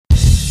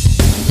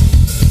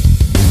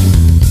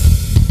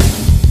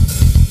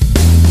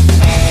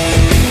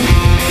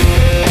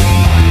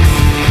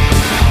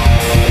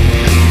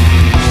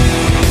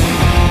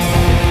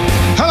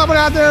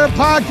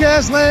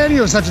podcast land?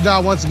 You're such a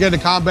down once again to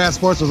Combat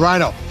Sports with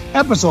Rhino,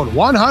 episode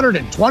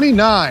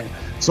 129.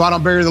 So I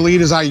don't bury the lead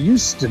as I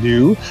used to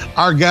do.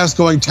 Our guest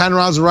going 10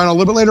 rounds of Rhino a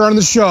little bit later on in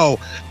the show,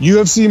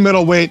 UFC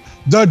middleweight,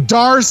 the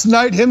Darce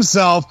Knight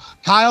himself,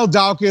 Kyle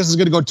Daukaus is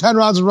going to go 10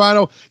 rounds of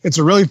Rhino. It's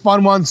a really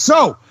fun one.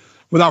 So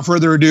without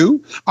further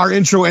ado, our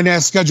intro and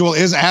schedule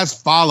is as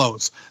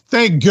follows.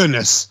 Thank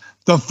goodness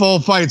the full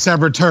fights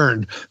have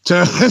returned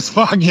to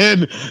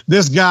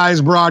this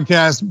guy's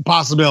broadcast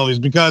possibilities,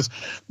 because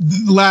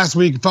last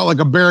week felt like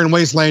a barren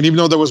wasteland, even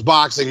though there was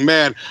boxing.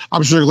 Man,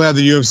 I'm sure glad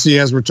the UFC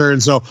has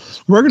returned. So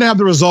we're going to have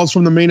the results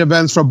from the main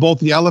events from both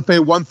the LFA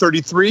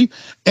 133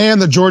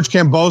 and the George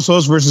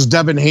Kambosos versus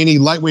Devin Haney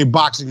lightweight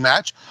boxing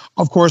match.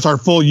 Of course, our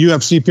full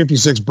UFC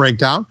 56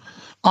 breakdown.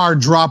 Our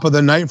drop of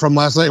the night from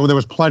last night, where there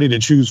was plenty to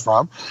choose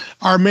from.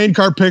 Our main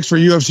card picks for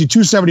UFC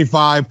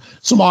 275,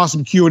 some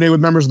awesome Q&A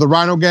with members of the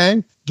Rhino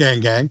gang.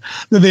 Then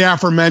the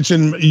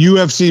aforementioned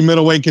UFC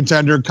middleweight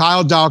contender,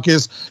 Kyle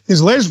Daukaus,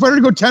 his latest fighter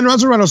to go 10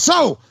 rounds of Rhino.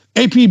 So,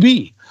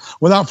 APB,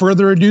 without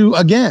further ado,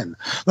 again,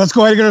 let's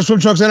go ahead and get our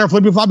swim trunks and our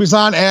flippy floppies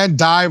on and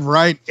dive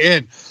right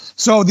in.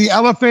 So the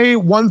LFA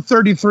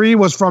 133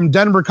 was from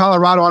Denver,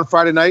 Colorado on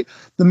Friday night.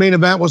 The main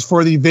event was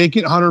for the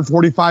vacant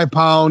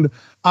 145-pound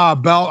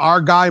belt.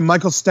 Our guy,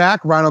 Michael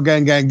Stack, Rhino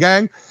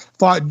gang,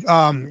 fought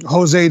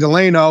Jose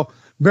Delano.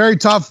 Very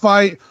tough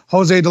fight.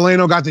 Jose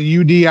Delano got the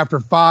UD after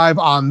 5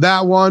 on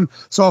that one.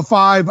 So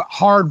 5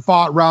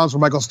 hard-fought rounds for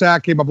Michael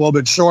Stack. Came up a little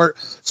bit short.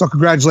 So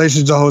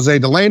congratulations to Jose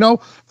Delano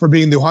for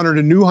being the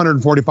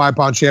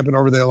 145-pound champion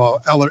over at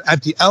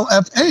the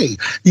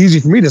LFA. Easy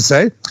for me to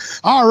say.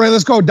 All right,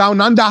 let's go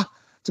down under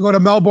to go to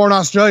Melbourne,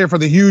 Australia for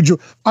the huge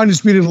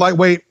undisputed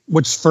lightweight,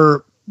 which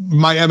for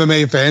my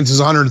MMA fans is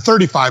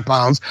 135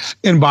 pounds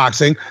in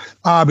boxing,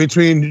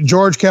 between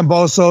George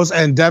Kambosos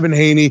and Devin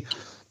Haney.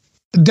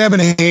 Devin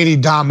Haney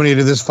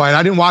dominated this fight.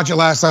 I didn't watch it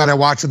last night. I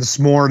watched it this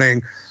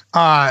morning.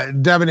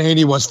 Devin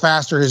Haney was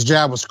faster. His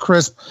jab was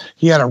crisp.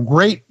 He had a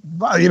great,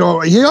 he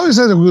always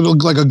has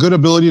a good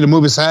ability to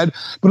move his head,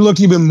 but it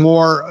looked even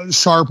more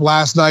sharp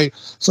last night.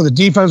 So the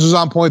defense was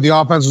on point. The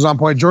offense was on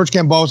point. George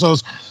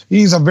Kambosos,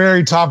 he's a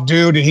very tough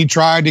dude, and he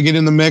tried to get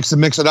in the mix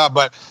and mix it up,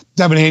 but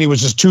Devin Haney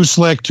was just too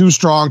slick, too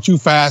strong, too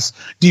fast.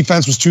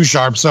 Defense was too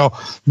sharp. So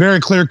very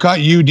clear-cut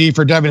UD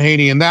for Devin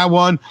Haney in that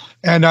one.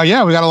 And we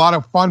got a lot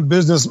of fun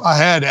business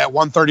ahead at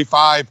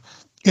 135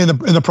 in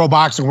the pro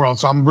boxing world.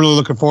 So I'm really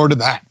looking forward to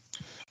that.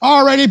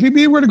 All right,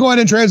 APB, we're going to go ahead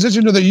and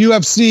transition to the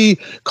UFC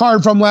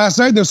card from last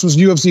night. This was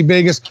UFC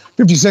Vegas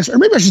 56, or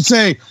maybe I should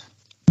say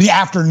the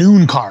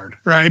afternoon card,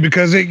 right?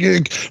 Because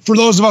for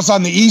those of us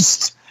on the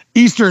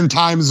Eastern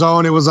time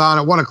zone, it was on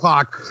at 1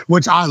 o'clock,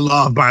 which I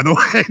love, by the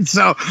way.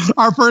 So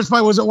our first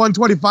fight was at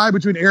 125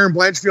 between Aaron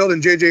Blanchfield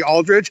and JJ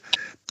Aldrich.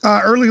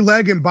 Early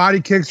leg and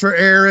body kicks for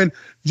Aaron.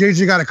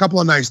 JJ got a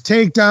couple of nice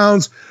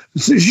takedowns.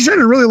 She tried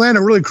to really land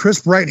a really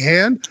crisp right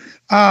hand.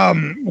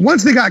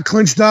 Once they got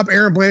clinched up,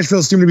 Aaron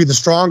Blanchfield seemed to be the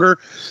stronger.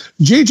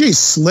 JJ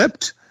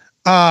slipped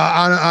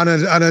on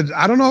a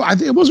I don't know. I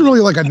think it wasn't really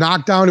like a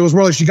knockdown. It was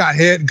more like she got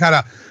hit and kind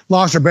of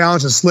lost her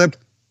balance and slipped.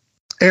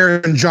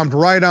 Aaron jumped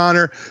right on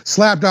her,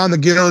 slapped on the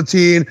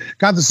guillotine,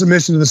 got the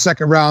submission in the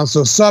second round.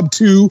 So sub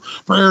 2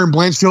 for Aaron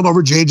Blanchfield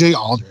over JJ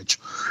Aldrich.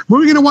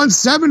 Moving into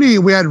 170,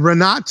 we had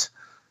Rinat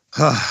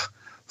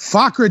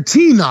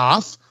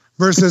Fakhretdinov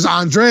versus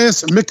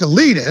Andreas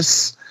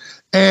Michailidis.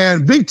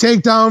 And big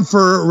takedown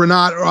for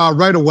Rinat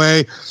right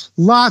away.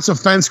 Lots of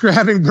fence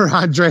grabbing, but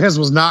Andreas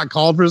was not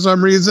called for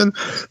some reason.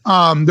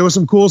 There was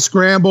some cool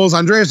scrambles.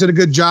 Andreas did a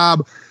good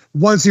job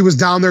once he was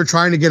down there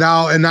trying to get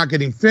out and not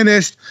getting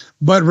finished,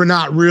 but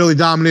Rinat really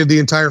dominated the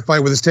entire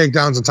fight with his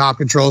takedowns and top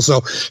control,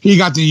 so he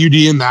got the UD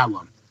in that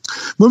one.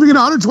 Moving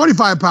into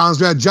 125 pounds,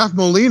 we had Jeff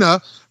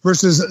Molina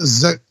versus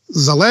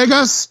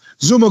Zhalgas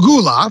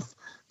Zhumagulov.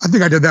 I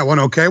think I did that one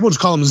okay. We'll just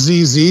call him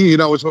ZZ.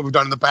 It's what we've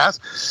done in the past.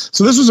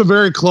 So this was a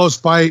very close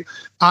fight.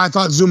 I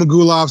thought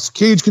Zhumagulov's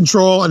cage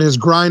control and his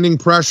grinding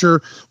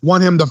pressure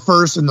won him the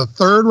first and the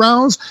third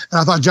rounds. And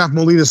I thought Jeff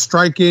Molina's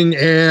striking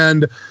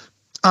and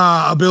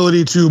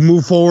ability to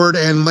move forward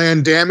and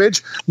land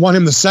damage won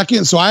him the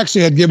second. So I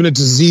actually had given it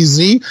to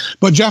ZZ.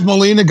 But Jeff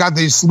Molina got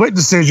the split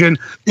decision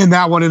in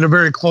that one in a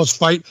very close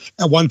fight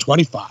at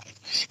 125.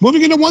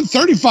 Moving into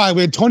 135,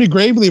 we had Tony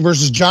Gravely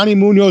versus Johnny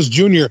Munoz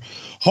Jr.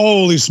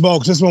 Holy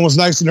smokes, this one was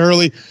nice and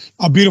early.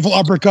 A beautiful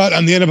uppercut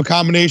on the end of a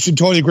combination.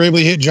 Tony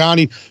Gravely hit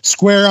Johnny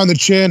square on the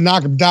chin,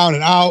 knocked him down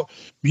and out.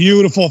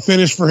 Beautiful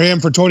finish for him,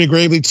 for Tony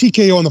Gravely.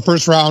 TKO in the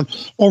first round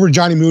over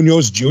Johnny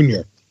Munoz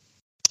Jr.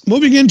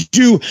 Moving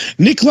into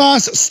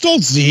Niklas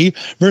Stolze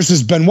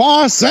versus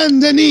Benoit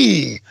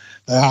Saint-Denis.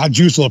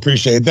 Juice will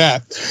appreciate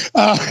that.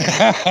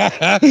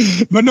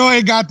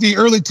 Benoit got the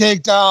early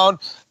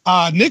takedown.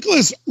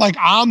 Nicholas,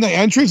 on the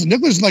entrance,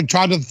 Nicholas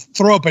tried to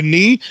throw up a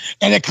knee,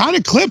 and it kind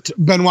of clipped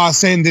Benoit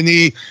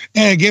Saint-Denis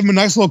and gave him a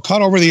nice little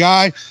cut over the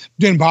eye.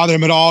 Didn't bother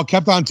him at all.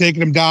 Kept on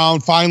taking him down.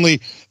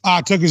 Finally,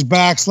 took his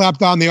back,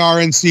 slapped on the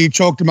RNC,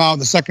 choked him out in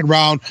the second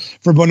round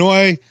for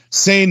Benoit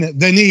Saint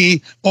Denis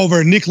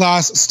over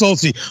Niklas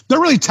Stolze. They're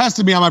really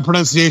testing me on my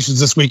pronunciations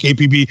this week,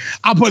 APB.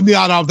 I'm putting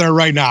that out there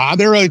right now.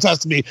 They're really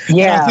testing me.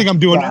 Yeah, I think I'm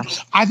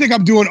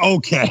doing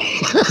okay.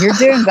 You're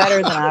doing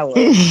better than I would.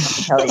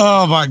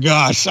 Oh my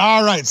gosh.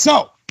 All right.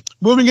 So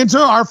moving into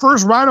our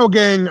first Rhino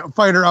Gang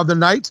fighter of the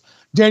night,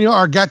 Daniel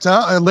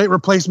Argueta, a late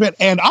replacement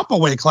and up a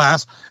weight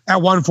class at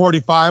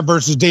 145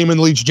 versus Damon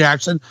Leach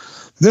Jackson.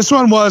 This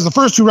one was, the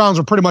first two rounds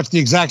were pretty much the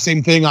exact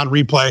same thing on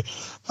replay.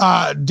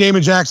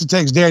 Damon Jackson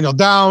takes Daniel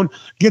down,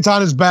 gets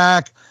on his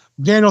back.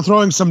 Daniel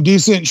throwing some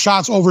decent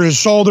shots over his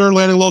shoulder,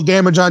 landing a little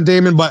damage on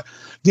Damon, but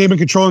Damon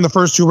controlling the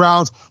first two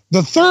rounds.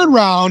 The third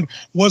round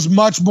was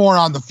much more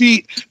on the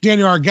feet.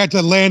 Daniel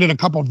Argueta landed a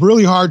couple of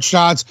really hard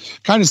shots,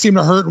 kind of seemed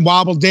to hurt and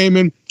wobble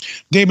Damon.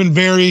 Damon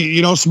very,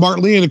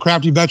 smartly, and the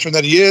crafty veteran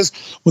that he is,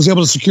 was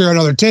able to secure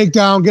another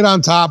takedown, get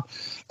on top.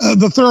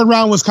 The third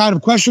round was kind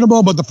of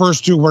questionable, but the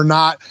first two were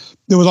not.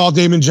 It was all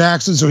Damon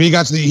Jackson, so he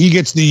gets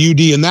the UD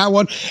in that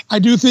one. I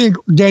do think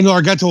Daniel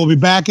Argueta will be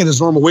back in his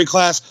normal weight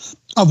class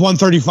of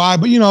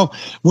 135. But,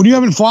 when you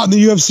haven't fought in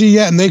the UFC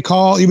yet and they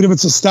call, even if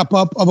it's a step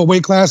up of a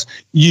weight class,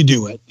 you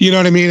do it. You know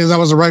what I mean? And that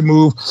was the right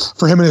move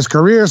for him in his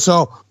career.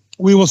 So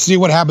we will see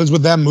what happens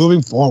with them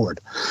moving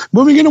forward.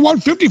 Moving into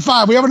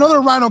 155, we have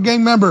another Rhino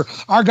Gang member,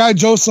 our guy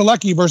Joe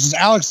Solecki versus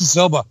Alex De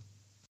Silva.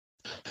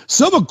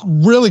 Silva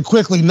really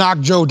quickly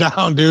knocked Joe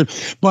down, dude,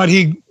 but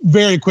he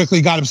very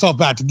quickly got himself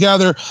back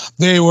together.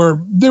 They were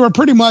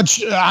pretty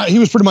much, he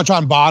was pretty much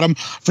on bottom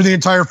for the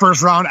entire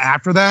first round.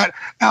 After that,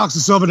 Alex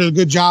De Silva did a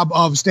good job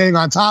of staying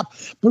on top,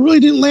 but really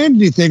didn't land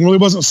anything. Really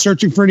wasn't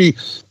searching for any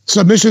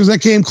submissions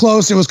that came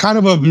close. It was kind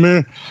of a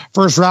meh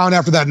first round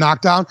after that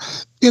knockdown.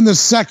 In the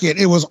second,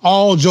 it was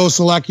all Joe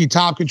Solecki,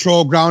 top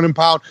control, ground and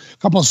pound, a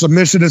couple of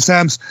submission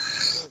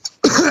attempts.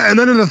 And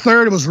then in the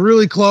third, it was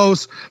really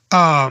close.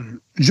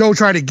 Joe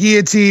tried a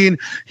guillotine.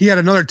 He had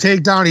another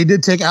takedown. He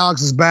did take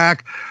Alex's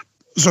back.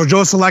 So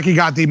Joe Solecki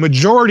got the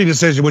majority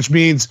decision, which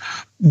means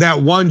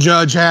that one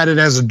judge had it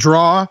as a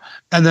draw,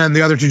 and then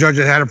the other two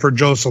judges had it for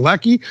Joe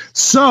Solecki.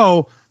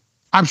 So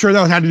I'm sure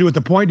that had to do with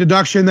the point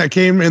deduction that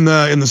came in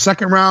the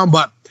second round.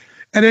 But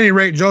at any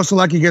rate, Joe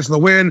Solecki gets the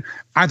win.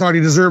 I thought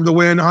he deserved the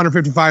win,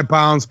 155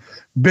 pounds.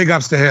 Big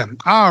ups to him.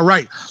 All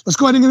right, let's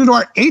go ahead and get into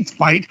our eighth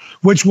fight,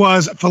 which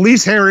was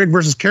Felice Herrig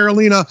versus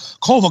Karolina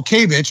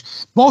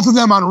Kowalkiewicz. Both of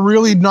them on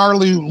really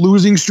gnarly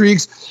losing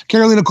streaks.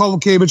 Karolina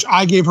Kowalkiewicz,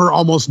 I gave her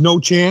almost no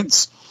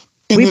chance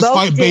in this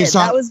fight based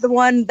on. That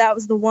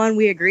was the one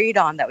we agreed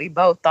on, that we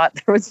both thought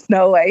there was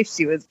no way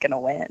she was going to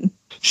win.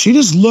 She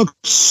just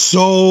looked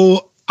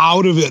so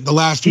out of it the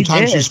last few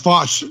times she's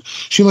fought.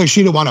 She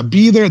didn't want to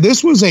be there.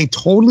 This was a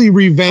totally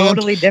revamped,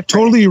 totally different,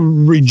 totally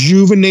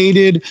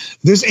rejuvenated.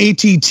 This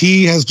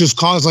ATT has just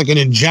caused like an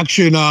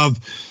injection of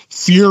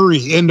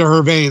fury into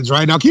her veins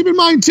right now. Keep in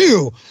mind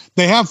too,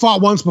 they have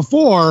fought once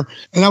before,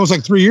 and that was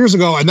like 3 years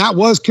ago, and that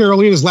was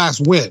Karolina's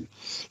last win.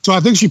 So I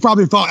think she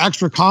probably felt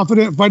extra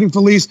confident fighting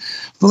Felice.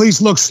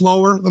 Felice looked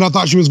slower than I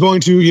thought she was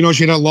going to.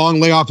 She had a long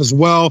layoff as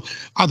well.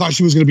 I thought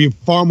she was going to be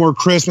far more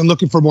crisp and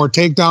looking for more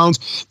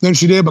takedowns than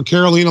she did, but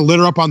Karolina lit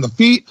her up on the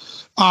feet.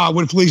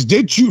 When Felice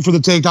did shoot for the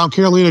takedown,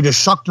 Karolina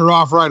just shucked her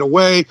off right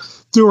away,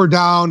 threw her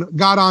down,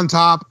 got on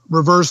top,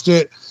 reversed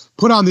it,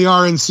 put on the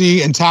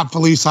RNC, and tapped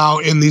Felice out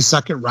in the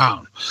second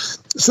round.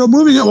 So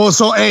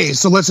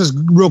so let's just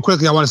real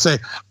quickly, I want to say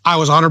I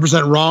was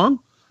 100% wrong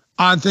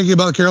on thinking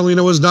about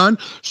Karolina was done.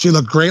 She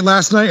looked great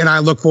last night, and I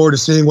look forward to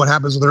seeing what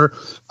happens with her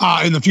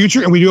in the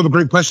future. And we do have a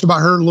great question about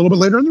her a little bit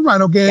later in the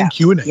Rhino Gang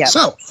Q&A. Yeah,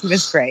 so she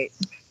was great.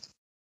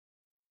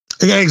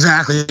 Yeah,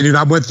 exactly, dude.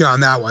 I'm with you on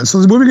that one. So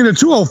moving into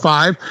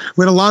 205,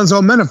 we had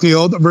Alonzo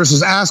Menifield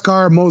versus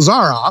Askar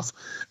Mozarov.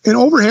 An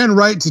overhand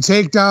right to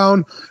take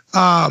down.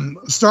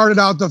 Started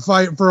out the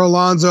fight for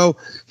Alonzo.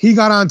 He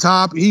got on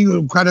top. He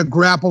kind of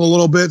grappled a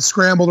little bit,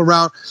 scrambled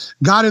around,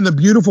 got in the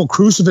beautiful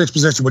crucifix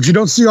position, which you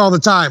don't see all the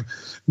time.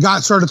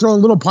 Started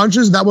throwing little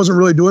punches. That wasn't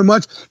really doing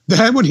much.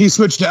 Then when he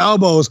switched to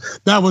elbows,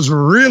 that was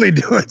really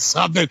doing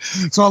something.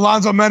 So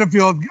Alonzo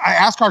Menifield,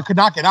 Askar could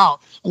not get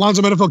out.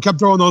 Alonzo Menifield kept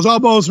throwing those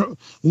elbows,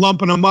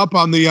 lumping them up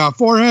on the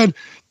forehead.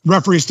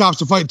 Referee stops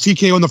the fight.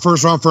 TKO in the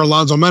first round for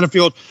Alonzo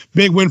Menifield.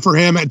 Big win for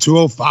him at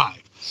 205.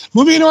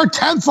 Moving into our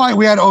 10th fight,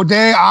 we had Ode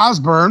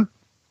Osbourne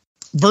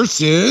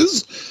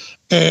versus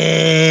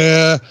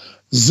Zaruka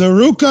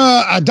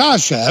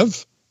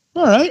Adashev.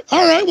 All right,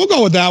 we'll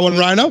go with that one,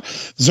 Rhino.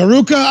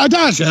 Zaruka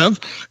Adashev.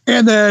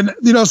 And then,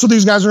 so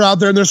these guys are out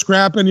there and they're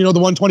scrapping, the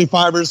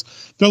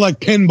 125ers. They're like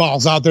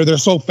pinballs out there. They're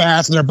so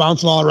fast and they're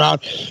bouncing all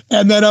around.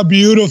 And then a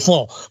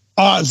beautiful,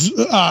 as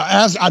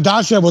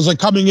Adashev was like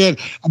coming in,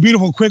 a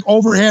beautiful quick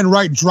overhand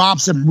right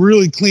drops him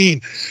really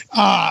clean.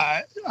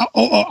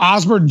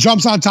 Osbourne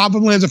jumps on top of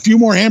him, lands a few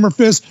more hammer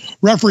fists.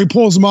 Referee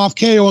pulls him off,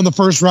 KO in the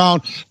first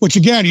round, which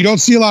again, you don't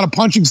see a lot of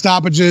punching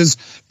stoppages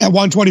at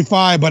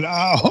 125, but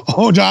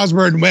Ode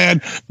Osbourne,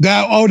 man,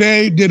 that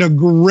Ode did a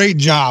great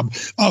job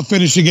of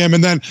finishing him.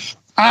 And then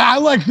I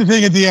like the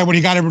thing at the end when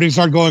he got everybody to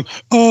start going,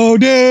 oh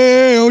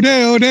day, oh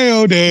day, oh day,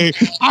 oh day.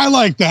 I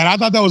like that. I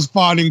thought that was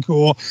fun and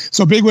cool.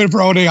 So big win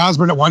for O'Day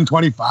Osbourne at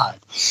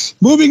 125.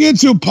 Moving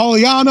into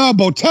Poliana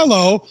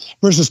Botelho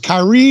versus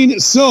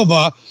Kyrene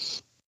Silva.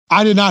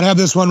 I did not have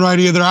this one right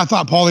either. I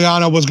thought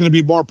Poliana was going to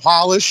be more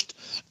polished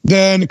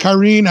than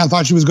Kyrene. I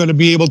thought she was going to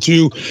be able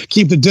to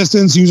keep the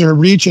distance, use her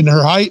reach and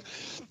her height.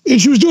 And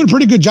she was doing a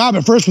pretty good job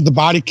at first with the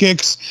body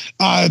kicks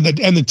and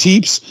the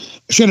teeps.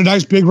 She had a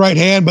nice big right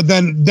hand, but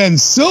then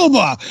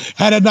Silva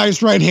had a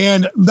nice right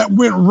hand that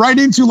went right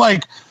into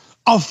like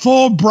a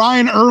full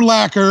Brian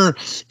Urlacher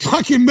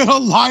fucking middle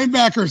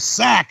linebacker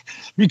sack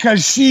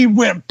because she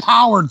went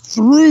powered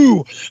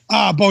through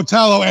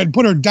Botelho and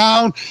put her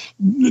down.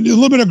 A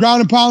little bit of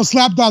ground and pound,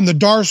 slapped on the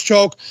Darce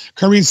choke.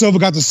 Kyrene Silva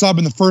got the sub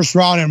in the first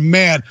round, and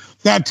man,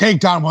 that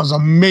takedown was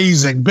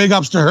amazing. Big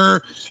ups to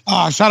her.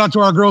 Shout out to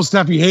our girl,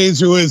 Steffi Hayes,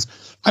 who is,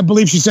 I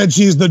believe she said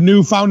she's the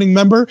new founding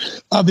member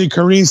of the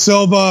Kyrene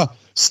Silva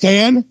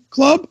Stan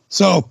Club.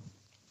 So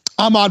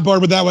I'm on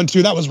board with that one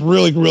too. That was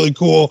really, really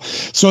cool.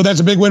 So that's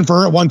a big win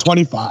for her at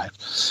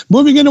 125.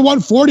 Moving into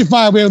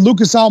 145, we have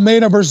Lucas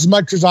Almeida versus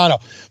Mike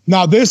Trizano.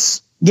 Now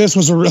this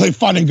was a really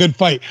fun and good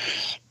fight.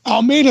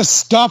 Almeida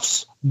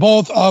stuffs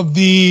both of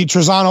the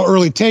Trizano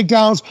early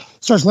takedowns,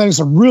 starts landing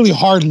some really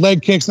hard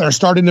leg kicks that are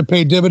starting to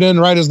pay dividend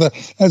right as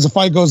the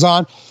fight goes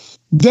on.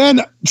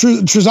 Then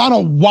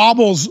Trizano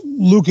wobbles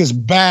Lucas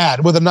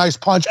bad with a nice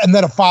punch and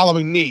then a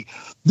following knee.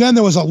 Then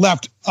there was a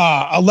left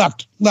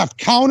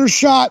counter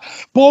shot.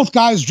 Both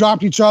guys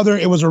dropped each other.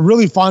 It was a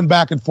really fun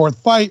back and forth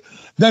fight.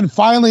 Then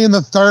finally in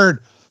the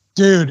third,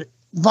 dude,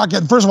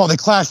 fucking, first of all, they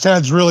clashed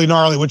heads really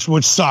gnarly, which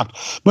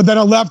sucked. But then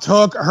a left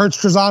hook hurts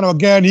Trizano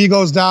again. He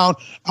goes down.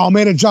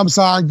 Almeida jumps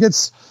on,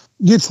 gets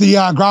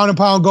the ground and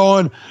pound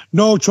going.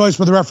 No choice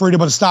for the referee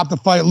but to stop the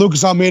fight.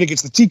 Lucas Almeida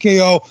gets the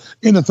TKO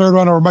in the third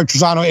round over Mike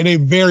Trizano in a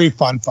very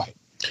fun fight.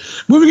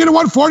 Moving into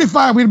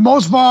 145, we had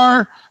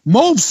Movsar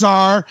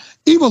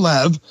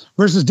Evelev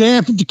versus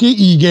Dan 50K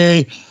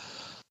Ige.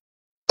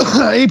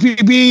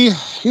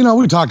 APB,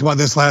 we talked about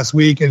this last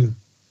week, and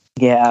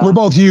yeah, we're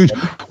both huge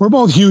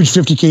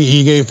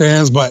 50K Ige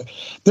fans, but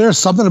there's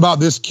something about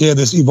this kid,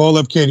 this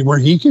Evelev kid, where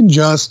he can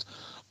just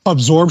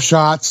absorb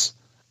shots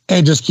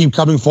and just keep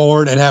coming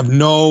forward and have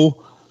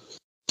no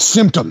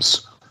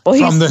symptoms. Well,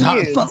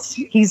 he's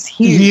huge.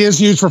 He is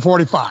huge for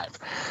 45.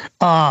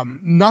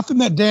 Nothing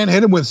that Dan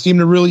hit him with seemed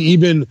to really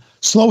even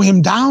slow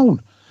him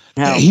down.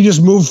 No. He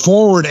just moved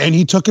forward and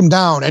he took him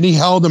down and he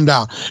held him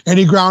down and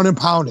he ground and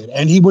pounded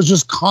and he was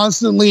just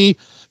constantly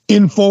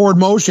in forward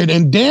motion.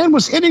 And Dan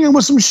was hitting him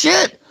with some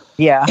shit.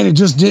 Yeah. And it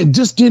just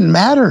didn't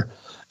matter.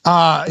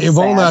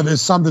 Evelev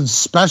is something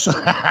special.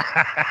 Sad.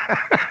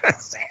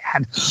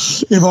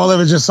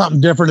 Evelev is just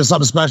something different and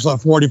something special at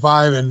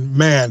 45. And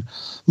man,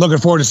 looking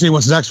forward to seeing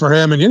what's next for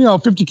him. And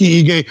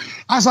 50K Ige,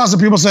 I saw some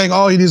people saying,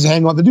 oh, he needs to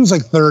hang on. The dude's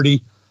like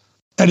 30.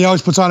 And he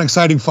always puts on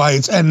exciting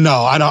fights. And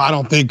no, I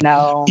don't think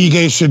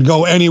Ige should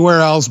go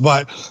anywhere else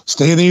but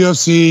stay in the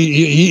UFC.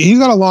 He's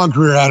got a long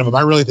career ahead of him.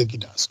 I really think he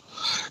does.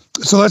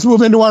 So let's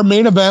move into our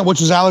main event,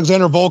 which is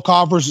Alexander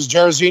Volkov versus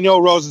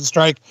Jairzinho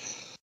Rozenstruik.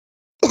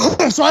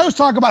 So I always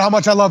talk about how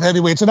much I love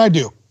heavyweights, and I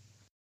do.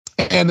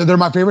 And they're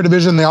my favorite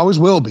division. They always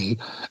will be.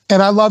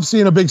 And I love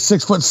seeing a big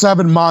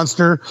 6'7"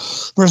 monster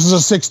versus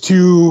a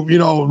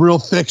 6'2", real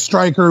thick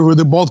striker who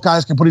both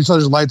guys can put each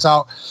other's lights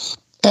out.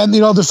 And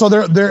so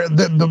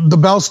the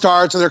bell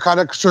starts and they're kind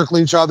of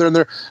circling each other, and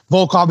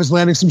Volkov is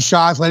landing some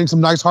shots, landing some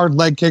nice hard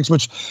leg kicks,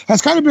 which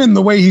has kind of been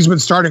the way he's been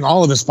starting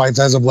all of his fights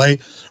as of late.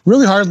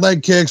 Really hard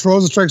leg kicks.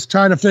 Rozenstruik's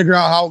trying to figure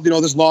out how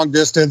this long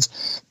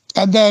distance,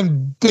 and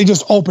then they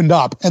just opened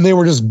up and they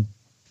were just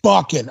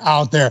bucking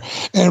out there.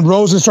 And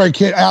Rozenstruik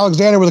hit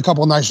Alexander with a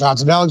couple of nice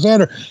shots, and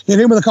Alexander hit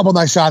him with a couple of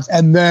nice shots,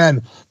 and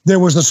then there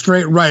was the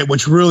straight right,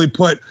 which really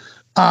put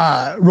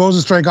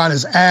Rozenstruik on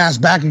his ass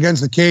back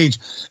against the cage,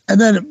 and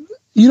then.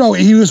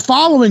 He was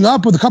following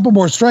up with a couple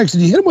more strikes,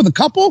 and he hit him with a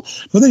couple,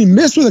 but then he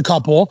missed with a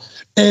couple,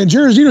 and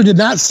Jairzinho did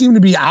not seem to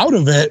be out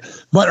of it,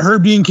 but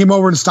Herb Dean came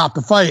over and stopped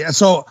the fight. And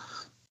so,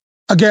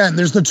 again,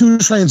 there's the two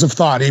trains of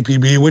thought,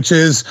 APB, which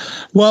is,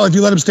 well, if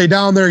you let him stay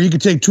down there, he could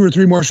take 2 or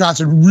 3 more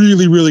shots and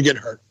really, really get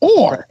hurt.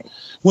 Or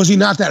was he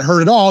not that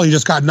hurt at all? He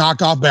just got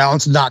knocked off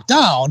balance and knocked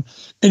down,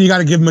 and you got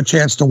to give him a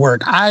chance to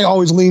work. I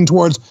always lean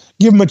towards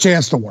give him a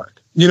chance to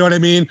work. You know what I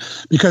mean?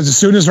 Because as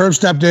soon as Herb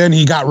stepped in,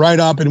 he got right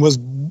up and was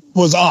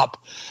up.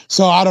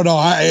 So I don't know.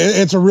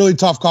 It's a really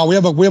tough call. We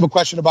have a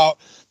question about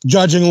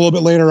judging a little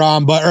bit later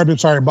on,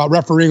 about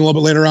refereeing a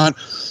little bit later on.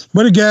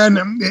 But again,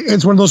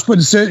 it's one of those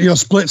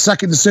split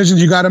second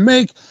decisions you got to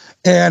make.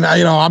 And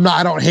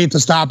I don't hate the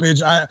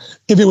stoppage.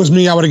 If it was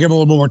me, I would have given a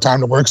little bit more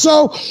time to work.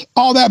 So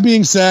all that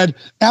being said,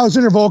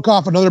 Alexander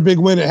Volkov, another big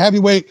win at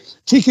heavyweight,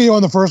 TKO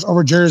in the first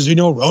over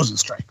Jairzinho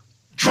Rozenstruik.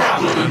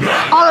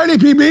 All right,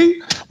 APB,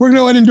 we're going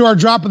to go ahead and do our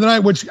drop of the night,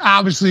 which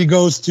obviously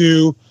goes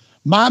to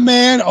my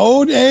man,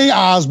 O'Day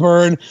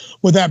Osbourne,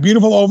 with that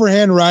beautiful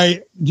overhand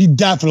right.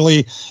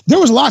 There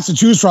was lots to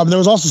choose from. There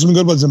was also some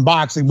good ones in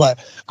boxing,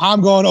 but I'm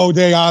going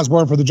O'Day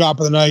Osbourne for the drop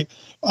of the night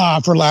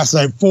for last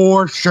night,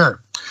 for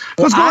sure.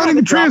 Let's go ahead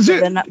and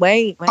transition.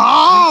 Wait.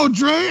 Oh,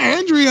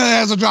 Andrea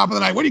has a drop of the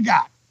night. What do you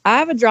got? I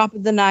have a drop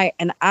of the night,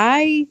 and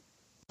I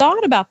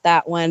thought about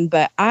that one,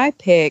 but I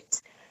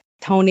picked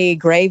Tony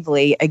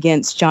Gravely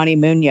against Johnny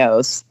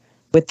Munoz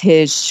with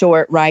his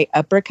short right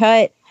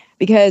uppercut,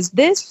 because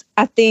this,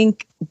 I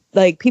think,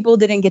 like, people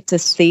didn't get to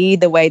see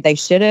the way they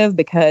should have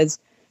because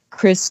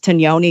Chris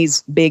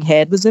Tognoni's big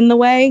head was in the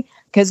way,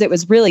 because it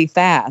was really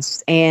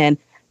fast, and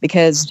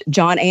because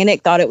John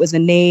Anik thought it was a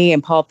knee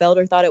and Paul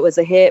Felder thought it was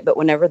a hit, but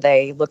whenever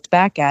they looked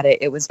back at it,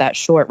 it was that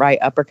short right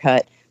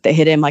uppercut that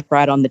hit him like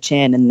right on the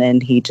chin, and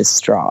then he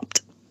just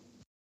dropped.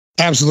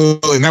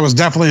 Absolutely. And that was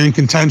definitely in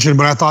contention,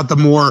 but I thought the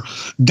more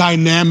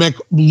dynamic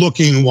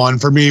looking one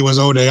for me was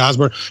O'Day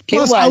Osborne.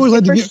 Plus,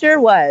 it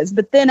sure was.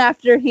 But then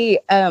after he,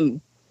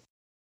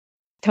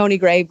 Tony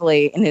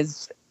Gravely in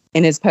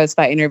his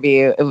post-fight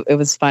interview, it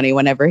was funny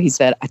whenever he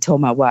said, "I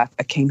told my wife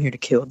I came here to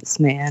kill this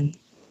man."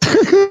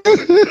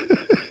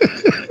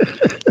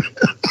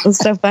 It was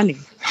so funny.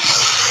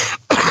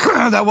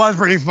 That was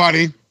pretty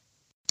funny.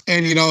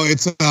 And, you know,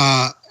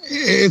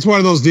 it's one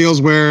of those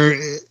deals where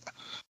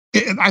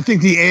I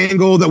think the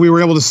angle that we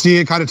were able to see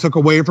it kind of took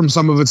away from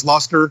some of its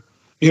luster.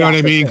 You know what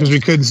I mean? Because we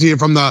couldn't see it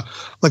from a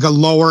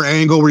lower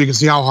angle where you can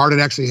see how hard it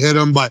actually hit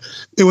him. But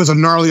it was a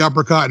gnarly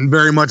uppercut and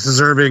very much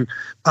deserving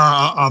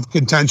of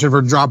contention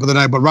for drop of the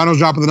night. But Rhino's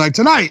drop of the night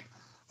tonight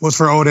was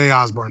for O'Day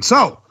Osborne.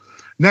 So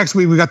next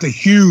week, we got the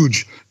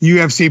huge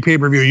UFC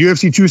pay-per-view,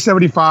 UFC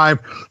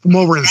 275 from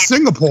over in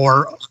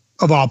Singapore,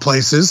 of all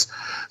places.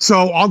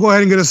 So I'll go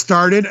ahead and get us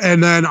started.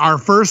 And then our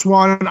first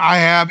one I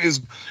have is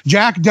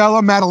Jack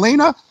Della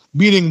Maddalena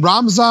beating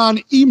Ramzan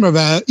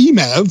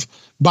Emeev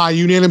by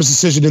unanimous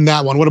decision in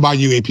that one. What about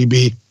you,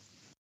 APB?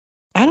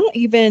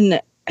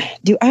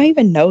 Do I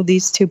even know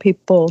these two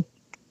people?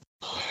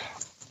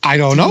 I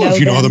don't know if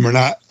you know them or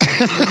not.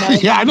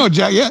 Yeah, I know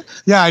Jack.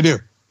 Yeah, I do.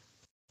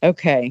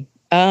 Okay.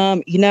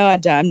 I'm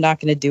not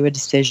going to do a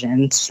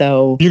decision.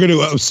 So you're going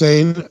to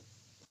Hussein?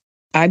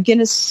 I'm going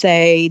to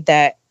say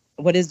that,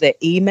 what is it,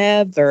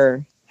 Emeev,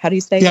 or how do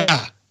you say it?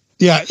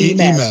 Yeah,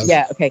 Emeev.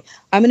 Yeah, okay.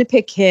 I'm going to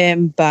pick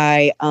him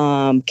by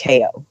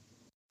KO.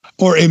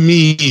 Or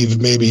Emeev,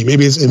 maybe.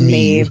 Maybe it's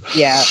Emeev.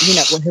 Yeah,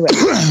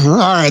 whoever. All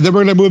right, then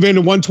we're going to move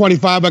into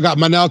 125. I got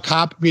Manel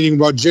Kape beating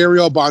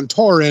Rogerio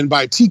Bontorin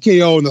by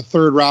TKO in the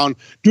third round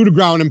due to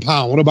ground and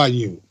pound. What about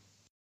you?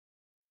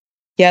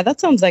 Yeah,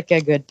 that sounds like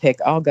a good pick.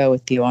 I'll go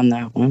with you on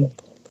that one.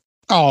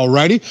 All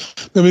righty.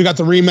 Then we got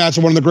the rematch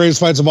of one of the greatest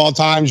fights of all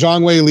time,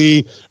 Zhang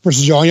Weili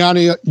versus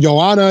Joanna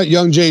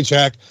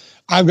Jędrzejczyk.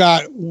 I've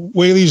got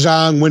Weili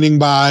Zhang winning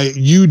by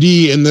UD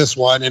in this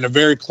one in a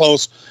very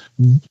close.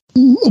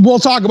 We'll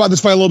talk about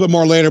this fight a little bit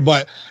more later,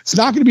 but it's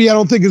not going to be, I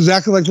don't think,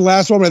 exactly like the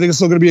last one, but I think it's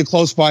still going to be a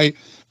close fight.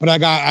 But I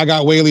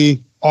got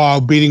Weili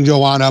beating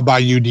Joanna by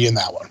UD in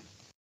that one.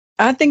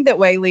 I think that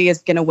Weili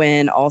is going to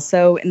win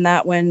also in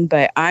that one,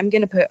 but I'm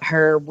going to put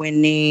her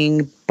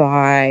winning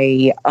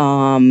by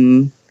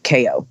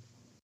KO.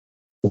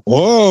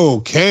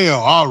 Whoa,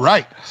 KO. All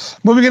right.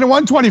 Moving into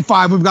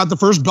 125, we've got the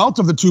first belt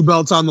of the two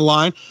belts on the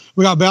line.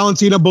 We got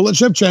Valentina Bullet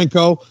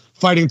Shevchenko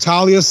fighting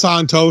Talia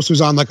Santos,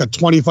 who's on like a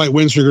 20-fight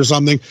win streak or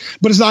something.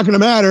 But it's not going to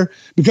matter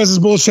because it's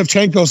Bullet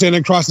Shevchenko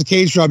standing across the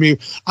cage from you.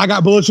 I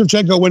got Bullet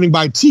Shevchenko winning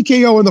by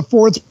TKO in the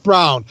fourth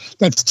round.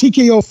 That's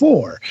TKO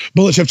for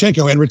Bullet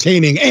Shevchenko and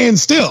retaining. And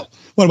still,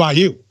 what about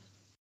you?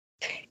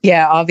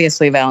 Yeah,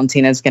 obviously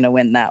Valentina's going to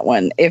win that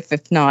one.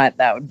 If not,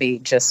 that would be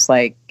just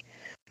like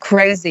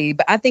crazy.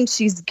 But I think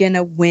she's going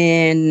to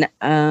win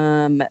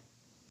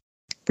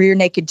rear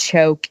naked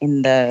choke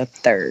in the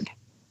third.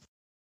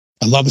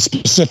 I love the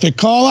specific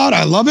call out.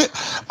 I love it.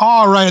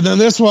 All right. And then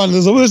this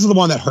is the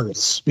one that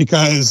hurts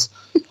because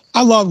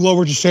I love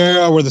Glover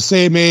Teixeira. We're the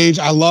same age.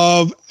 I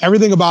love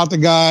everything about the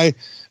guy.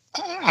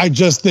 I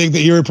just think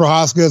that Yuri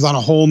Prochazka is on a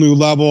whole new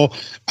level.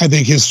 I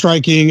think his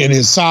striking and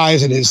his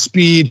size and his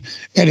speed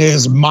and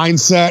his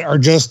mindset are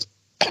just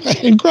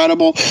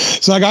incredible.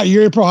 So I got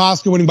Yuri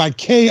Prochazka winning by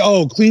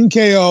KO, clean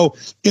KO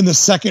in the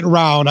second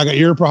round. I got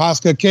Yuri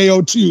Prochazka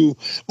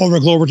KO2 over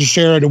Glover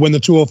Teixeira to win the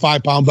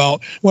 205-pound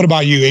belt. What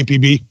about you,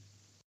 APB?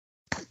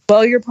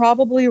 Well, you're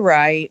probably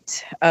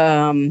right.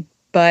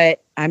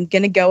 But I'm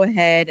going to go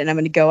ahead and I'm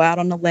going to go out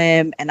on a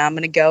limb and I'm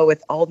going to go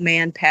with old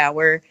man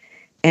power.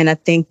 And I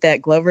think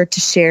that Glover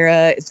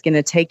Teixeira is going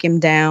to take him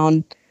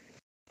down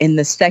in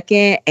the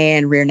second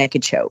and rear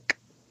naked choke.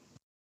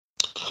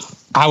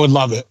 I would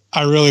love it.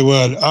 I really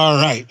would. All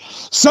right.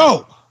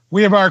 So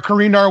we have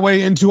careened our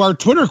way into our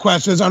Twitter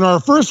questions. And our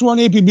first one,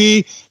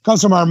 APB,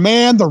 comes from our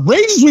man, the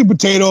Raging Sweet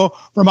Potato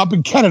from up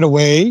in Canada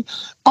way.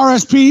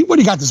 RSP, what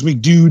do you got this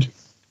week, dude?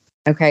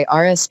 Okay,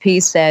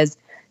 RSP says,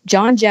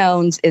 John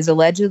Jones is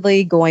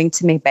allegedly going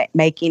to be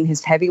making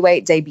his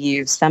heavyweight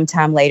debut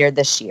sometime later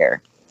this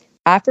year.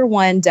 I, for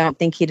one, don't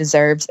think he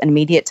deserves an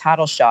immediate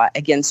title shot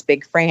against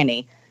Big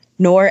Franny,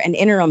 nor an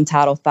interim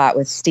title fight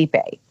with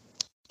Stipe.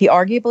 He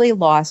arguably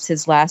lost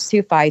his last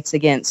two fights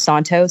against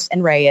Santos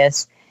and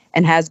Reyes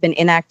and has been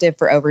inactive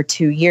for over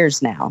 2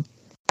 years now.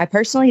 I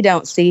personally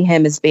don't see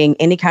him as being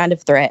any kind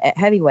of threat at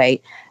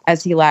heavyweight,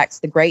 as he lacks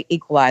the great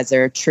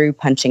equalizer, true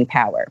punching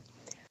power.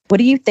 What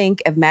do you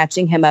think of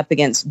matching him up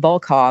against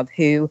Volkov,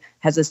 who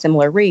has a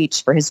similar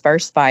reach for his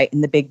first fight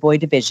in the big boy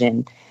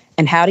division?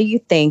 And how do you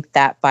think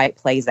that fight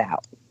plays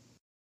out?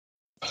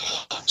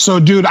 So,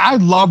 dude,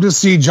 I'd love to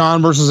see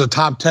John versus a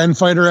top 10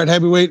 fighter at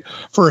heavyweight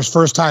for his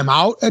first time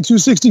out at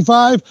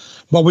 265.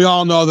 But we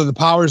all know that the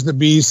powers that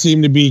be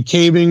seem to be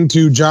caving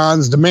to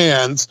John's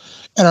demands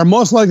and are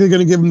most likely going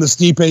to give him the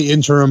Stipe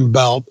interim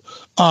belt,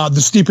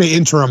 the Stipe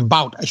interim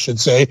bout, I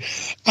should say.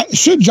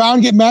 Should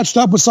John get matched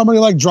up with somebody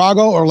like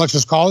Drago, or let's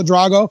just call it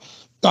Drago,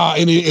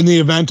 in the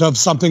event of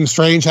something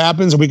strange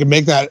happens and we can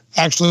make that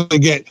actually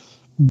get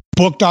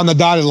booked on the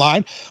dotted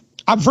line?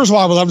 First of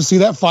all, I would love to see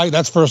that fight.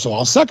 That's first of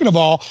all. Second of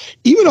all,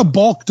 even a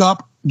bulked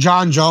up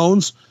John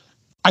Jones,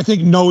 I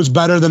think, knows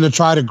better than to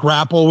try to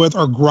grapple with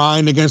or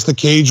grind against the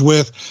cage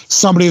with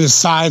somebody the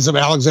size of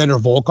Alexander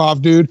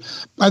Volkov, dude.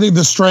 I think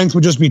the strength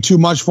would just be too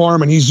much for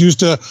him, and he's used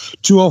to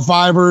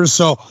 205ers.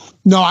 So,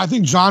 no, I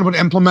think John would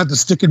implement the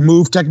stick and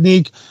move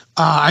technique.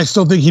 I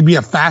still think he'd be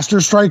a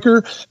faster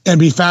striker and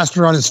be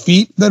faster on his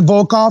feet than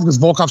Volkov, because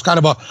Volkov's kind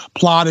of a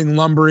plodding,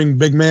 lumbering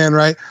big man,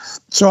 right?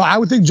 So I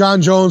would think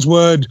John Jones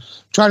would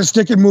try to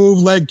stick and move,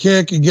 leg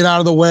kick, and get out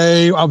of the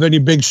way of any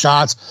big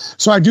shots.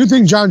 So I do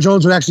think John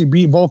Jones would actually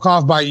beat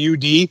Volkov by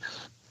UD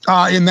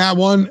in that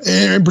one,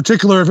 in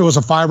particular if it was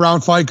a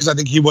 5-round fight, because I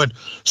think he would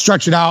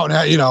stretch it out.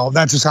 And,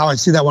 that's just how I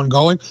see that one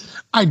going.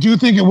 I do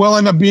think it will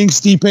end up being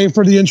Stipe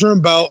for the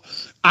interim belt.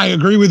 I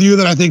agree with you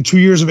that I think 2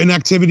 years of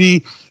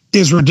inactivity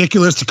is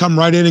ridiculous to come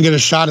right in and get a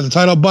shot at the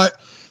title, but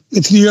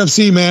it's the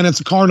UFC, man. It's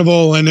a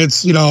carnival, and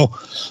it's,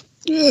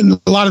 a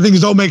lot of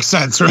things don't make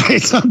sense,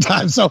 right?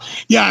 Sometimes. So,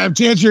 yeah,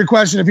 to answer your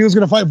question, if he was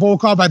going to fight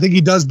Volkov, I think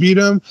he does beat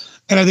him,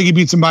 and I think he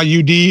beats him by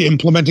UD,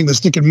 implementing the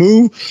stick and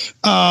move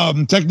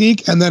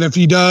technique. And then if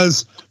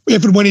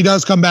and when he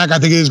does come back, I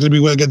think it is going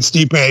to be against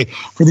Stipe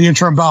for the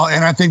interim belt.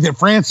 And I think that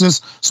Francis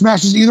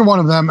smashes either one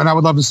of them, and I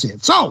would love to see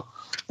it. So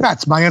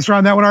that's my answer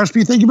on that one,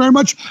 RSP. Thank you very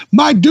much,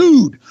 my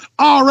dude.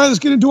 All right, let's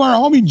get into our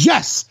homie,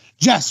 Jess.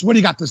 Jess, what do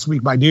you got this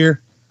week, my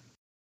dear?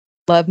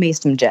 Love me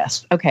some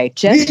Jess. Okay,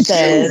 Jess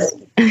says,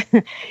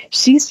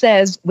 she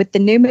says, with the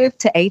new move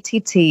to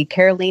ATT,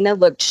 Carolina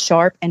looked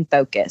sharp and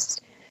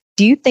focused.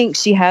 Do you think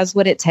she has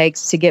what it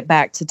takes to get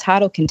back to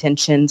title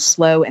contention,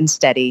 slow and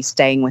steady,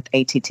 staying with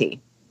ATT?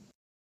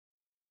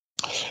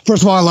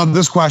 First of all, I love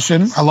this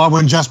question. I love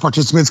when Jess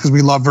participates because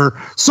we love her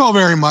so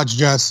very much,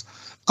 Jess.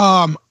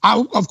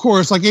 Of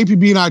course, like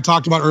APB and I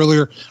talked about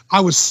earlier,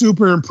 I was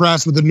super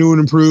impressed with the new and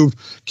improved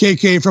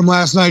KK from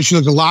last night. She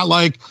looked a lot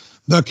like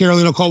the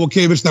Karolina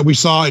Kowalkiewicz that we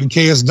saw in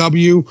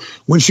KSW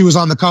when she was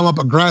on the come up,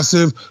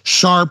 aggressive,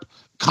 sharp,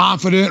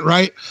 confident,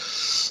 right?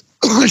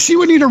 She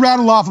would need to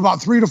rattle off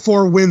about 3 to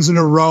 4 wins in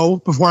a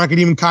row before I could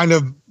even kind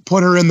of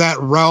put her in that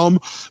realm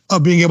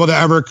of being able to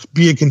ever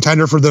be a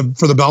contender for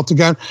the belt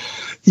again.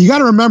 You got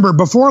to remember,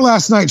 before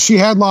last night, she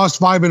had lost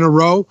 5 in a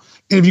row.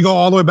 And if you go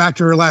all the way back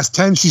to her last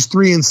 10, she's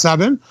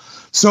 3-7.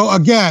 So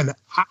again,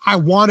 I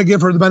want to give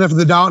her the benefit of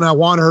the doubt, and I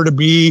want her to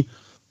be,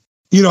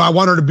 I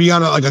want her to be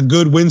on a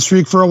good win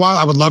streak for a while.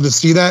 I would love to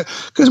see that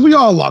because we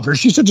all love her.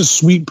 She's such a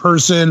sweet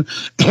person,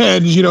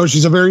 and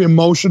she's a very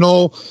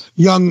emotional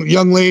young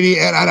lady,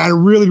 and I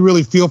really,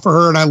 really feel for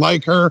her, and I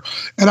like her,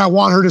 and I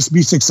want her to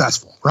be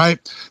successful, right?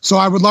 So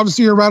I would love to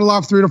see her rattle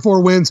off 3 to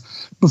 4 wins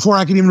before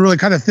I can even really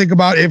kind of think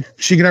about if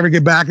she can ever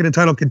get back into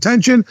title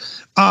contention.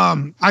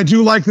 I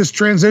do like this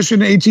transition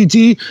to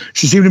ATT.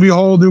 She seemed to be a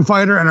whole new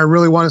fighter, and I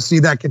really want to see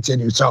that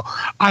continue. So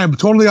I am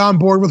totally on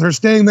board with her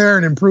staying there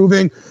and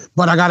improving,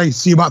 but I got to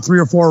see about 3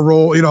 or 4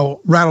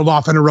 rattled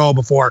off in a row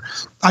before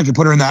I can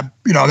put her in that,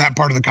 that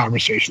part of the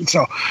conversation.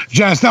 So,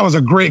 Jess, that was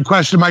a great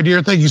question, my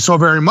dear. Thank you so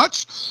very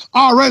much.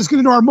 All right, let's get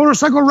into our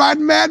motorcycle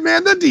riding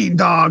madman, the Dean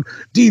Dog.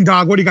 Dean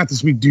Dog, what do you got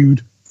this week,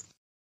 dude?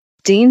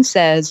 Dean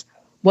says,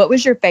 what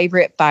was your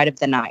favorite fight of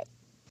the night?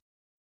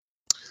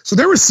 So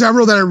there were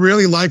several that I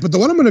really liked, but the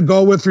one I'm going to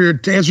go with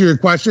to answer your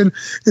question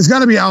is got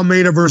to be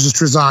Almeida versus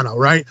Trizano,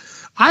 right?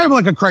 I have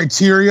like a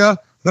criteria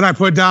that I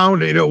put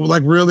down,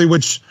 like really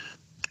which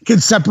can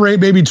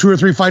separate maybe 2 or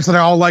 3 fights that I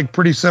all like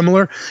pretty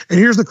similar. And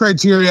here's the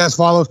criteria as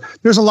follows.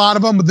 There's a lot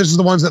of them, but this is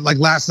the ones that like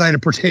last night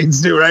it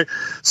pertains to, right?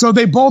 So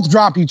they both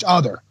dropped each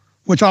other,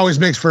 which always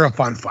makes for a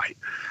fun fight.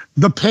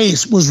 The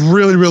pace was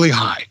really, really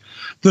high.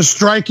 The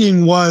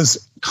striking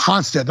was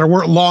constant. There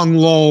weren't long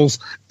lulls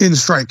in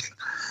striking.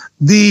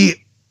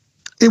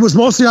 It was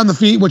mostly on the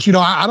feet, which,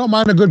 I don't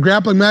mind a good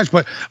grappling match,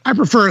 but I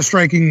prefer a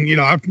striking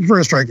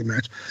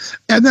match.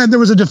 And then there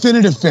was a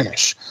definitive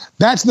finish.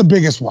 That's the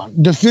biggest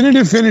one.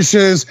 Definitive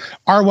finishes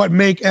are what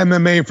make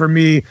MMA for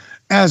me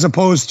as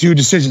opposed to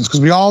decisions,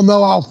 because we all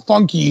know how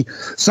funky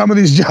some of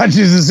these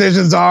judges'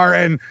 decisions are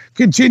and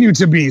continue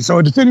to be. So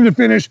a definitive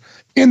finish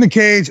in the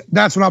cage,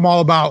 that's what I'm all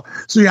about.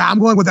 So yeah, I'm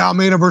going with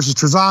Almeida versus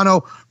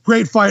Trizano.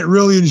 Great fight.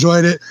 Really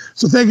enjoyed it.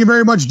 So thank you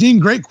very much, Dean.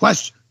 Great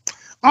question.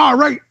 All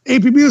right,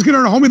 APB, let's get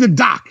on our homie, the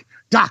Doc.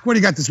 Doc, what do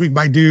you got this week,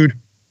 my dude?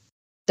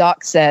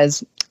 Doc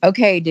says,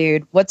 Okay,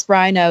 dude, what's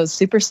Rhino's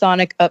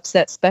supersonic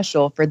upset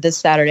special for this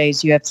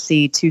Saturday's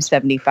UFC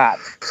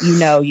 275? You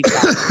know you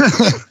got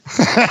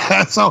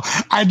it. So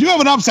I do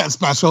have an upset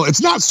special.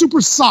 It's not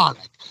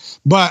supersonic,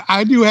 but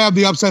I do have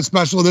the upset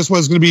special. This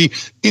one's going to be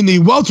in the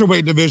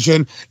welterweight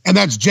division, and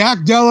that's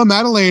Jack Della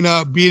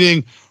Maddalena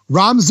beating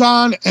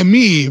Ramzan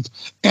Emeev.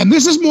 And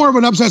this is more of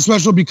an upset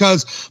special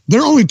because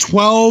they're only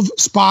 12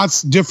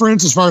 spots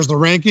difference as far as the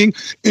ranking.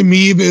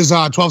 Emeev is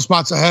 12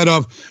 spots ahead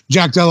of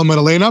Jack Della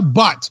Maddalena,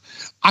 but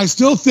I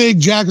still think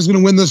Jack is going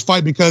to win this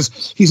fight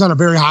because he's on a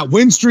very hot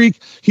win streak.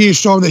 He has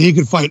shown that he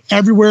can fight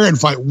everywhere and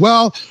fight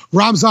well.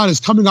 Ramzan is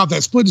coming off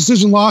that split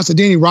decision loss to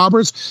Danny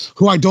Roberts,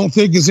 who I don't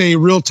think is a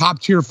real top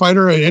tier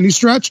fighter at any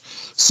stretch.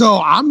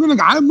 So I'm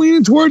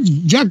leaning towards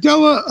Jack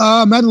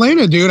Della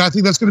Maddalena, dude. I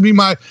think that's going to be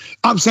my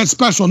upset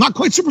special. Not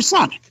quite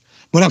supersonic,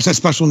 but upset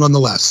special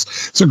nonetheless.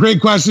 It's a great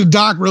question,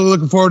 Doc. Really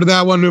looking forward to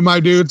that one, my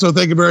dude. So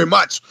thank you very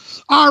much.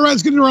 All right,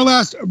 let's get into our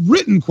last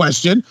written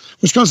question,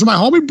 which comes from my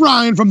homie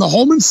Brian from the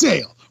Holman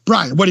Sale.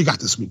 Brian, what do you got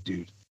this week,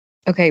 dude?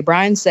 Okay,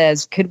 Brian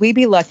says, could we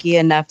be lucky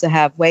enough to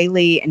have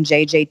Weili and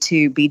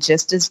JJ2 be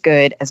just as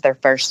good as their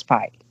first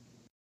fight?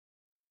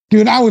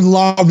 Dude, I would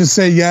love to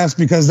say yes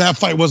because that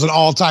fight was an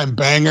all-time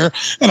banger,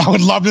 and I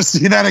would love to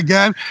see that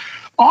again.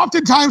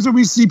 Oftentimes when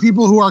we see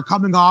people who are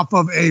coming off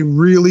of a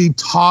really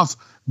tough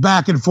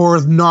back and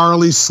forth,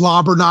 gnarly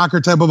slobber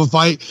knocker type of a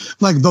fight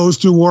like those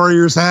two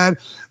warriors had,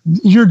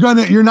 you're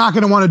not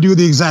gonna want to do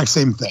the exact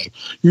same thing.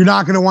 You're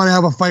not gonna want to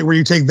have a fight where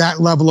you take that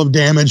level of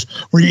damage,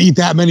 where you eat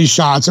that many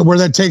shots, and where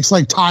that takes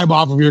like time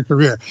off of your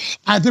career.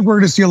 I think we're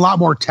gonna see a lot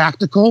more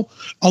tactical,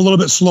 a little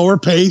bit slower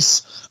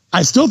pace.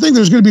 I still think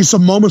there's going to be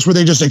some moments where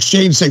they just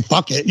exchange, say,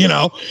 fuck it,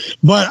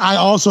 but I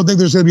also think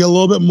there's going to be a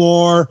little bit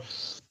more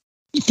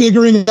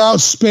figuring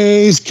out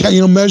space,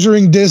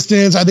 measuring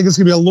distance. I think it's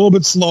going to be a little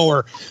bit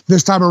slower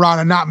this time around,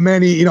 and not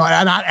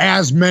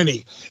as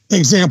many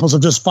examples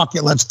of just fuck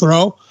it, let's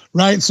throw,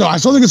 right? So I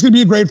still think it's going to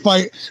be a great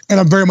fight, and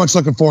I'm very much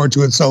looking forward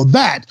to it. So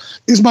that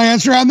is my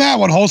answer on that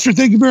one. Holster,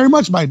 thank you very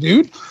much, my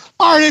dude.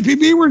 All right,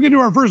 APB, we're going to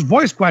do our first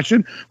voice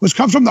question, which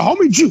comes from the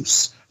homie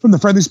Juice from the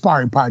Friendly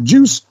Sparring Pod.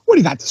 Juice, what do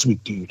you got this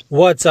week, dude?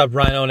 What's up,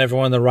 Rhino and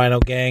everyone in the Rhino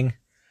gang?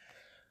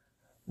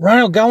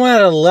 Rhino, going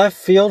out of left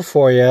field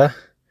for you.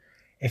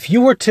 If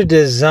you were to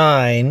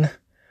design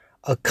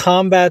a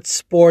combat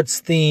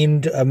sports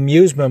themed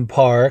amusement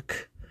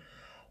park,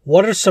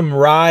 what are some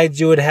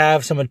rides you would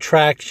have, some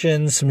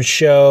attractions, some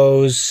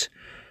shows?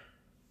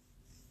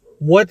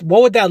 What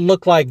would that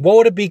look like? What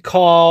would it be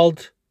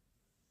called?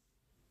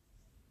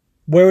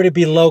 Where would it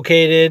be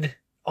located?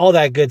 All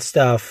that good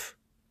stuff.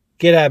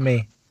 Get at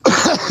me.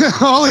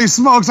 Holy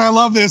smokes, I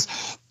love this.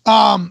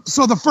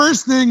 So the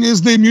first thing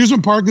is the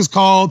amusement park is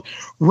called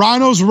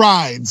Rhino's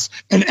Rides,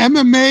 an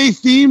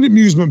MMA-themed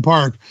amusement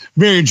park.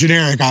 Very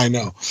generic, I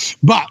know.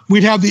 But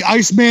we'd have the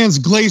Iceman's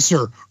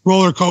Glacier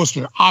roller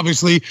coaster.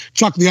 Obviously,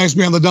 Chuck the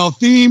Iceman Liddell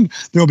themed.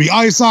 There'll be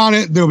ice on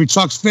it. There'll be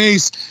Chuck's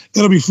face.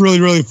 It'll be really,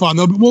 really fun.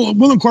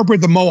 We'll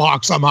incorporate the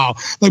Mohawk somehow.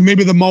 Like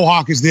maybe the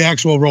Mohawk is the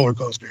actual roller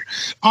coaster.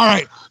 All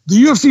right. The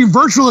UFC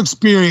virtual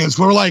experience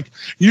where like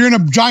you're in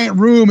a giant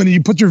room and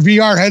you put your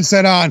VR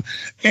headset on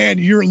and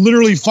you're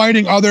literally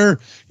fighting other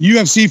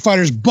UFC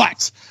fighters.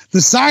 But the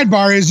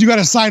sidebar is you got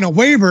to sign a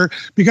waiver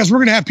because we're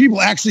going to have people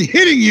actually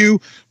hitting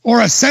you or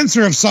a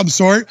sensor of some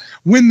sort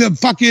when the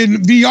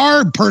fucking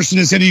VR person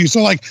is hitting you.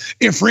 So like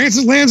if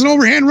Francis lands an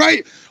overhand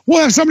right,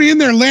 we'll have somebody in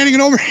there landing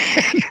an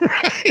overhand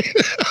right.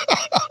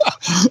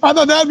 I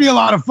thought that'd be a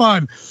lot of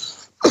fun.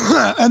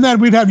 And then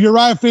we'd have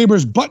Uriah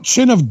Faber's Butt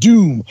Chin of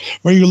Doom,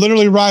 where you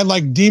literally ride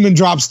like demon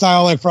drop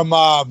style, like from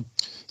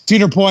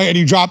Cedar Point, and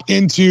you drop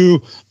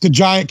into the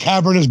giant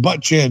cavernous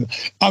butt chin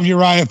of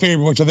Uriah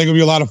Faber, which I think would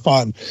be a lot of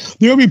fun.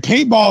 There will be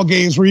paintball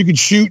games where you could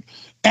shoot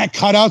at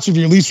cutouts of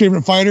your least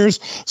favorite fighters.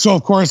 So,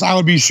 of course, I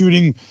would be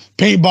shooting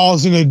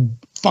paintballs in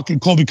a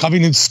fucking Colby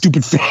Covington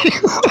stupid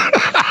face.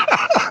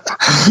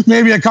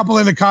 Maybe a couple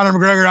into Conor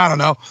McGregor. I don't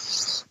know.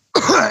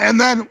 And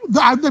then,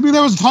 I mean,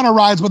 there was a ton of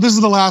rides, but this is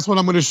the last one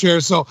I'm going to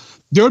share. So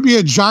there would be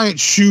a giant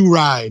shoe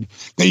ride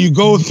that you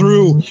go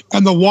through,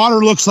 and the water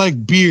looks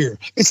like beer.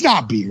 It's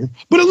not beer,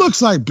 but it looks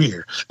like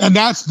beer. And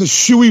that's the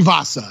Shui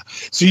Vasa.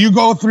 So you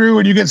go through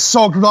and you get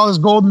soaked with all this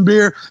golden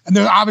beer, and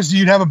then obviously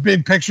you'd have a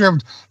big picture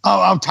of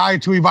Tai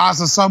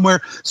Tuivasa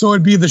somewhere. So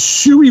it'd be the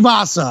Shui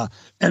Vasa.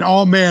 And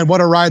oh man, what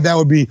a ride that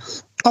would be.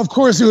 Of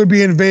course, it would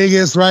be in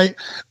Vegas, right?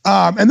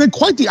 And then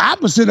quite the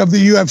opposite of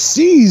the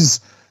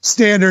UFC's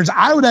standards.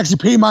 I would actually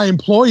pay my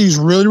employees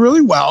really,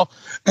 really well,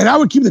 and I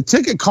would keep the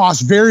ticket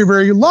costs very,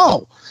 very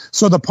low.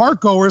 So the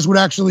park goers would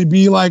actually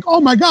be like, oh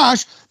my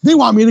gosh, they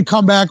want me to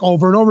come back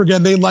over and over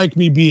again. They like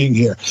me being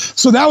here.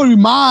 So that would be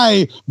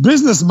my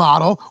business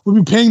model, would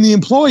be paying the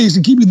employees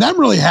and keeping them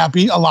really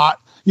happy a lot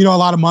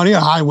of money, a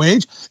high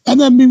wage, and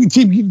then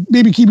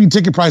maybe keeping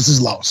ticket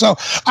prices low. So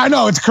I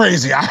know it's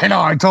crazy. I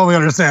know, I totally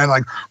understand,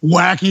 like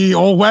wacky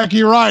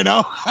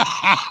Rhino.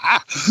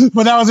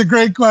 But that was a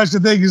great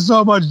question. Thank you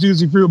so much,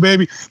 Juicy Fruit,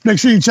 baby. Make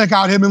sure you check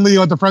out him and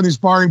Leo at the Friendly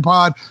Sparring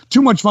Pod.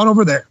 Too much fun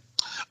over there.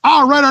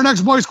 All right, our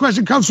next voice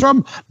question comes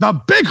from the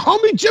big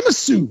homie Jim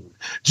Asoon.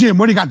 Jim,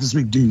 what do you got this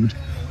week, dude?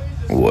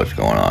 What's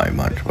going on, you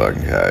bunch of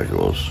fucking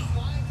casuals?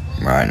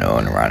 Rhino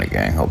and the Rhino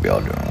gang, hope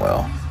y'all doing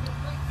well.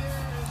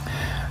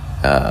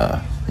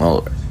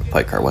 Well,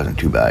 fight card wasn't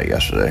too bad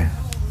yesterday.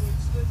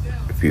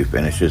 A few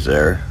finishes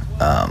there.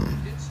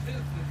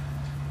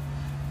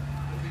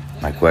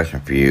 My question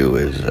for you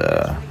is,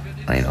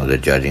 the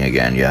judging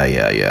again,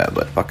 yeah,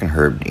 but fucking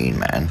Herb Dean,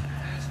 man.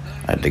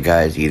 The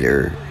guy's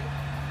either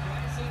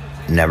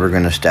never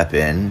gonna step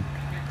in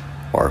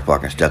or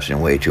fucking steps in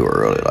way too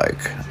early.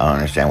 Like, I don't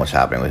understand what's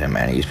happening with him,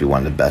 man. He used to be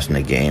one of the best in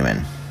the game,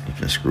 and he's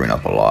been screwing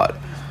up a lot.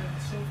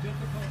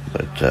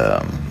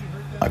 But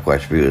my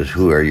question for you is,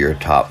 who are your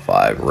top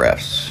 5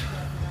 refs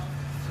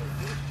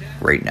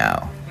right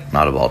now?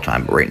 Not of all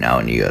time, but right now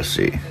in the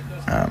UFC.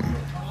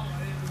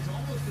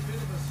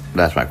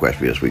 That's my question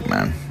for you this week,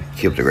 man.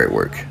 Keep up the great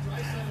work.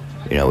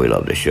 We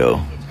love the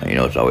show. And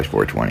it's always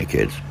 420,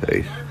 kids.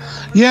 Peace.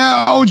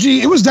 Yeah, OG,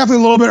 it was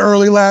definitely a little bit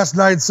early last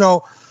night.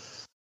 So,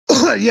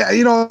 yeah,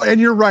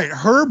 and you're right.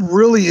 Herb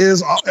really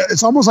is,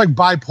 it's almost like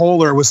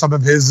bipolar with some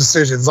of his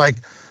decisions. Like,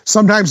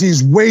 sometimes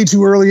he's way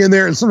too early in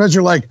there, and sometimes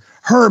you're like,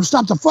 Herb,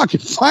 stop the fucking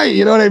fight.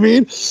 You know what I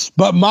mean?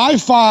 But my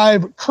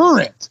 5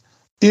 current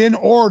in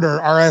order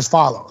are as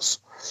follows.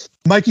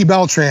 Mikey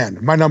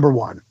Beltran, my number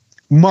 1.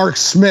 Mark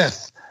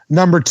Smith,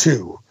 number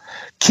 2.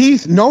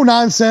 Keith No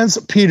Nonsense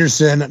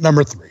Peterson,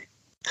 number 3.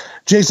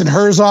 Jason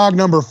Herzog,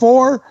 number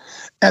 4.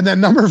 And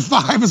then number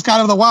 5 is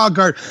kind of the wild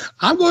card.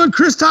 I'm going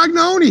Chris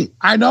Tognoni.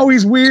 I know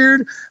he's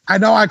weird. I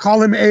know I call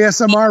him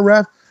ASMR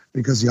ref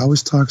because he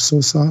always talks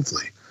so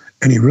softly.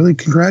 And he really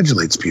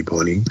congratulates people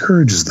and he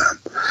encourages them.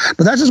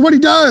 But that's just what he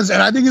does.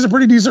 And I think he's a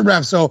pretty decent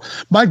ref. So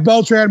Mike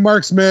Beltran,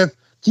 Mark Smith,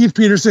 Keith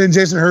Peterson,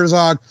 Jason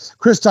Herzog,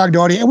 Chris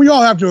Tognoni. And we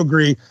all have to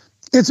agree,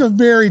 it's a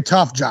very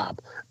tough job.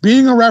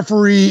 Being a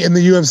referee in the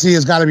UFC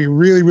has got to be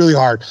really, really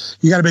hard.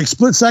 You got to make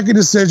split-second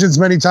decisions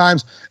many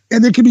times,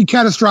 and it can be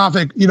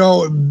catastrophic,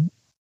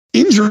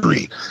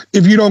 injury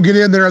if you don't get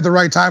in there at the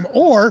right time,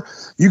 or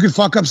you could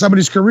fuck up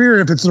somebody's career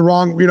if it's the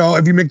wrong,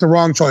 if you make the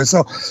wrong choice.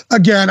 So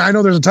again, I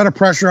know there's a ton of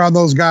pressure on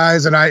those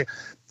guys, and I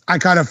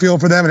kind of feel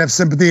for them and have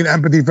sympathy and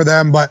empathy for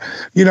them. But,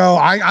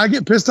 I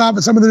get pissed off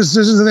at some of the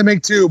decisions that they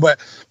make too. But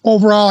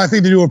overall, I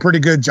think they do a pretty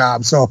good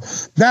job. So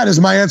that is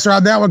my answer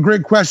on that one.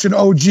 Great question,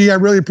 OG. I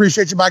really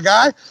appreciate you, my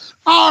guy.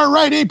 All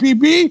right,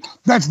 APB,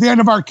 that's the end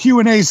of our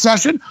Q&A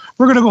session.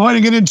 We're going to go ahead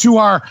and get into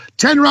our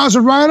 10 rounds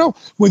of Rhino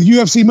with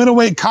UFC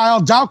middleweight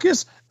Kyle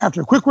Daukaus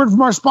after a quick word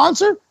from our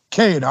sponsor,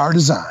 K&R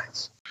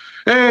Designs.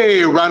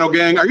 Hey, Rhino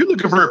gang, are you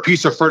looking for a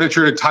piece of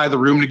furniture to tie the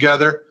room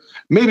together?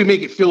 Maybe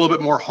make it feel a little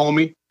bit more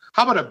homey?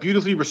 How about a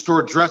beautifully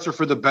restored dresser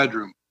for the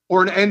bedroom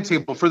or an end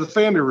table for the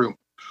family room?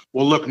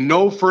 Well, look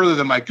no further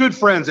than my good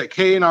friends at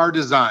K&R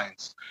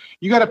Designs.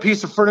 You got a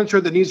piece of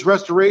furniture that needs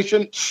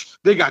restoration?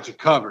 They got you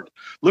covered.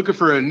 Looking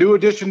for a new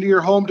addition to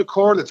your home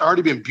decor that's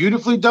already been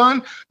beautifully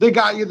done? They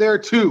got you there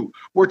too.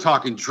 We're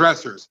talking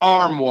dressers,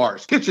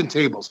 armoires, kitchen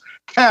tables,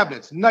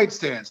 cabinets,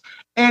 nightstands,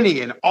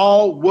 any and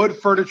all wood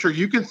furniture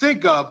you can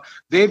think of,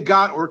 they've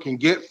got or can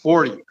get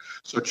for you.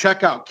 So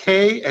check out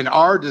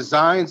K&R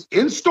Designs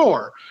in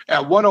store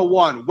at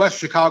 101 West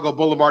Chicago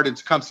Boulevard in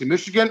Tecumseh,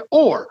 Michigan,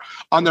 or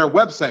on their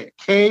website,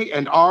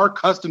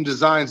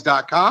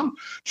 KandRCustomDesigns.com.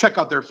 Check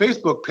out their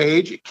Facebook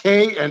page,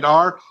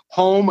 K&R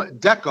Home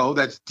Deco,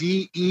 that's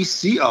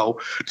DECO,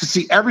 to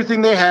see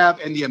everything they have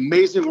and the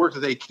amazing work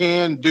that they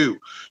can do.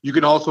 You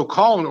can also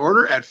call an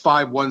order at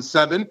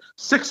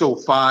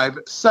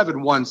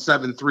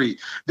 517-605-7173.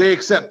 They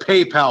accept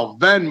PayPal,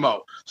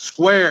 Venmo,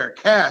 Square,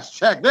 cash,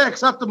 check. They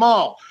accept them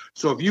all.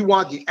 So if you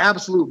want the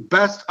absolute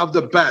best of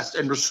the best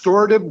and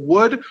restorative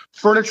wood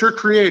furniture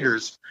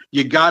creators,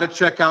 you got to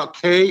check out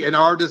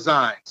K&R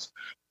Designs.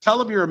 Tell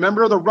them you're a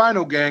member of the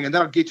Rhino Gang, and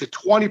that'll get you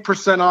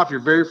 20% off your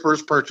very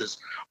first purchase.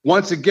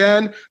 Once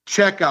again,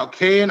 check out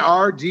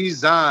K&R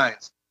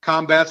Designs.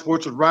 Combat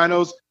Sports with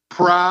Rhinos,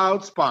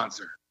 proud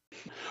sponsor.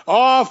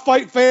 Oh,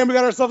 Fight Fam, we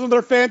got ourselves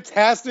another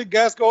fantastic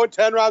guest going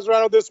 10 rounds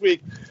Rhino this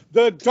week.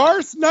 The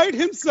Darth Knight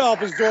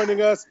himself is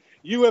joining us.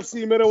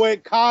 UFC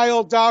middleweight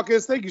Kyle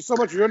Daukaus. Thank you so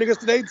much for joining us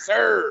today,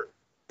 sir.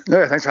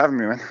 Yeah, thanks for having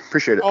me, man.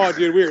 Appreciate it. Oh,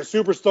 dude, we are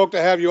super stoked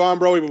to have you on,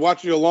 bro. We've been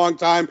watching you a long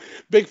time.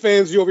 Big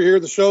fans of you over here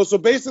at the show. So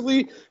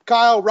basically,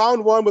 Kyle,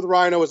 round 1 with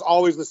Rhino is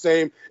always the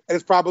same, and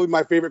it's probably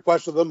my favorite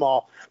question of them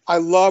all. I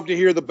love to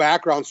hear the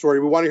background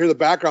story. We want to hear the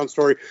background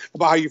story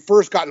about how you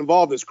first got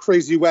involved in this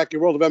crazy, wacky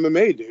world of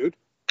MMA, dude.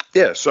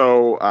 Yeah,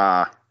 so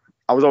I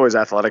was always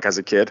athletic as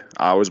a kid.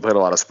 I always played a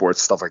lot of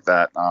sports, stuff like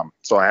that.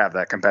 So I have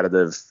that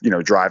competitive,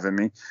 drive in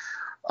me.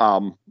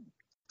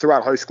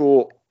 Throughout high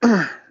school,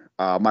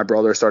 my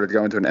brother started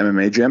going to an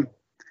MMA gym,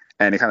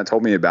 and he kind of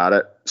told me about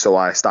it. So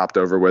I stopped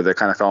over with it,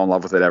 kind of fell in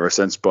love with it ever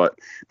since. But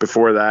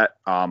before that,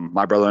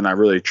 my brother and I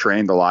really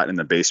trained a lot in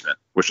the basement,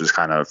 which is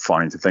kind of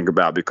funny to think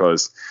about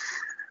because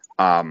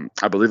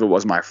I believe it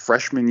was my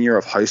freshman year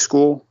of high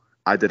school.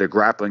 I did a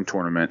grappling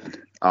tournament.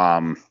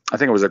 I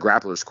think it was a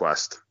Grappler's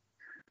Quest.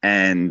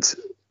 And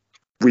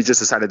we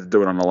just decided to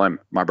do it on a limb,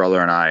 my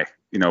brother and I.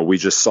 we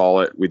just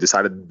saw it. We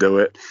decided to do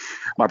it.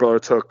 My brother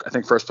took, I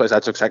think, first place. I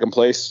took second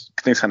place.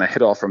 Things kind of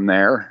hit off from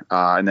there.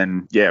 And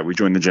then, we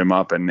joined the gym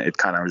up, and it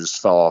kind of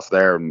just fell off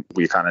there, and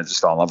we kind of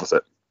just fell in love with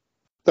it.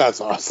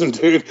 That's awesome,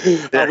 dude.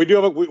 Yeah. We do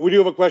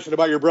have a question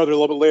about your brother a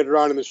little bit later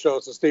on in the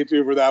show, so stay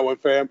tuned for that one,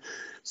 fam.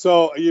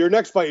 So your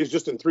next fight is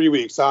just in 3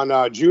 weeks on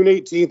June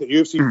 18th at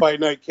UFC Fight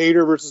Night,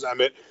 Kattar versus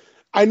Emmett.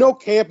 I know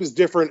camp is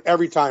different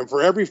every time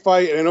for every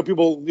fight, and I know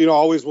people,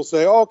 always will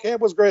say, "Oh,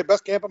 camp was great,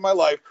 best camp of my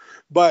life."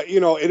 But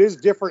it is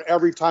different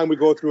every time we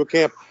go through a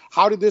camp.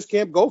 How did this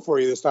camp go for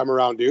you this time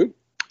around, dude?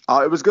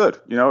 It was good.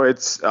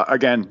 It's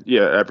again,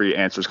 every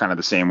answer is kind of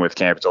the same with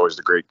camp. It's always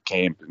the great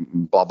camp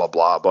and blah blah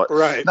blah. But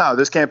right. No,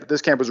 this camp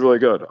was really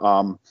good.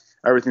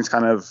 Everything's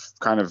kind of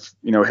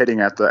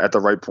hitting at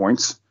the right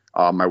points.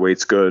 My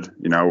weight's good.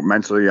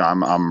 Mentally,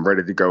 I'm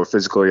ready to go.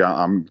 Physically,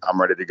 I'm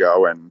ready to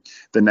go. And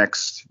the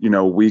next,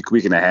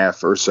 week and a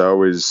half or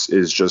so is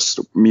just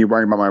me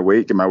worrying about my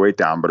weight, get my weight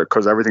down. But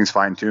because everything's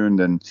fine tuned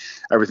and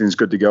everything's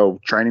good to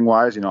go training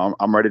wise,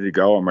 I'm ready to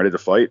go. I'm ready to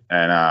fight.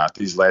 And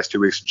these last 2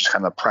 weeks, just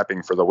kind of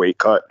prepping for the weight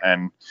cut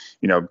and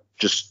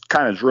just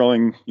kind of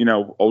drilling,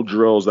 old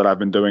drills that I've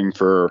been doing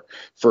for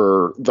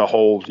the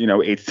whole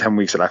 8 to 10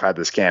 weeks that I've had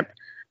this camp.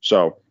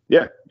 So.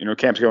 Yeah,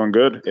 camp's going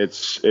good.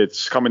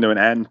 It's coming to an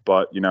end,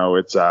 but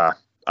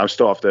I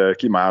still have to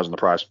keep my eyes on the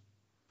prize.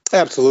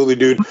 Absolutely,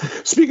 dude.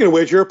 Speaking of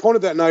which, your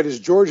opponent that night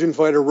is Georgian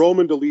fighter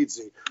Roman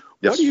Dolidze.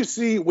 Yes. What do you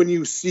see when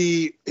you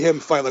see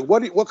him fight? Like,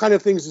 what kind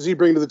of things does he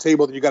bring to the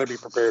table that you got to be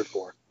prepared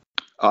for?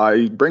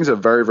 He brings a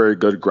very, very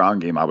good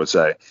ground game, I would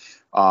say.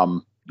 I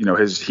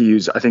believe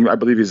he's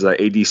an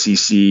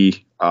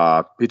ADCC.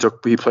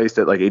 He placed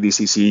at like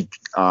ADCC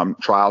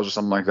trials or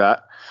something like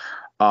that.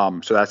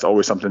 So that's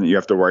always something that you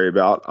have to worry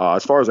about.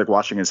 As far as like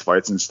watching his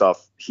fights and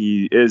stuff,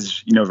 he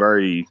is,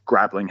 very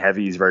grappling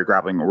heavy. He's very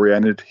grappling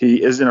oriented.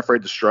 He isn't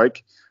afraid to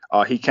strike.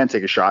 He can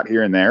take a shot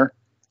here and there.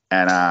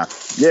 And I'm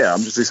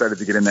just excited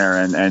to get in there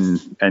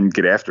and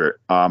get after it.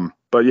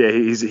 But yeah,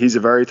 he's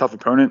a very tough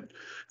opponent.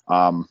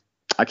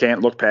 I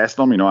can't look past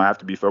him. I have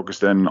to be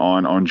focused in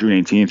on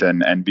June 18th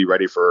and be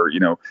ready for,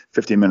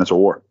 15 minutes of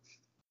war.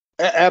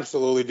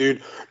 Absolutely,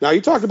 dude. Now,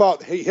 you talked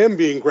about him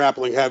being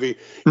grappling heavy.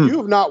 You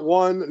have not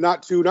one,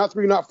 not two, not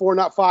three, not four,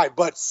 not five,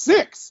 but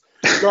 6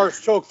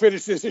 Darce choke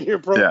finishes in your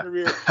pro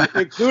career,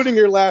 including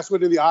your last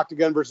win in the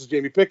Octagon versus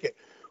Jamie Pickett.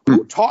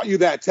 Who taught you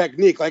that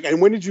technique? And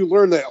when did you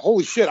learn that,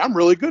 holy shit, I'm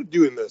really good at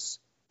doing this?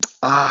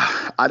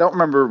 I don't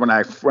remember when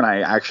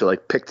I actually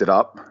picked it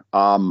up.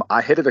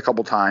 I hit it a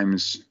couple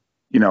times,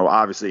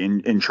 obviously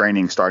in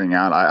training starting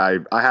out.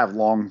 I have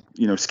long,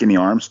 skinny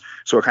arms,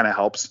 so it kind of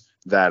helps.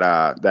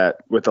 That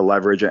with the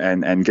leverage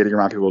and getting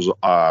around people's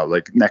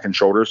neck and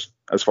shoulders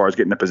as far as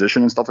getting the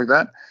position and stuff like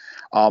that.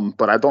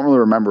 But I don't really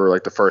remember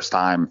the first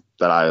time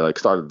that I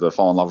started to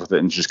fall in love with it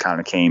and it just kind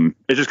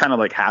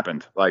of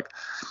happened.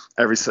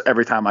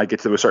 Every time I get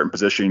to a certain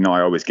position,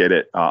 I always get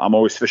it. I'm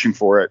always fishing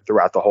for it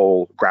throughout the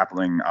whole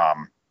grappling,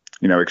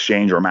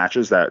 exchange or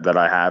matches that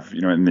I have,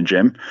 in the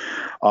gym.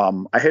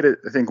 I hit it,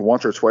 I think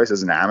once or twice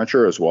as an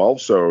amateur as well.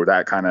 So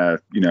that kind of,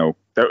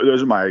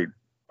 those are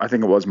I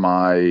think it was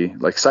my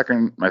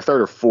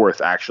third or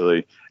fourth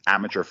actually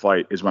amateur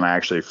fight is when I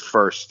actually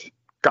first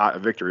got a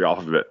victory off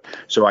of it.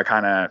 So I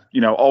kind of,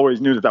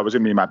 always knew that was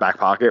going to be in my back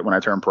pocket when I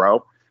turned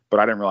pro, but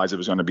I didn't realize it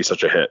was going to be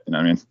such a hit. You know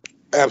what I mean?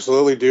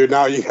 Absolutely, dude.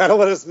 Now you got to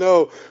let us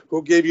know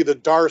who gave you the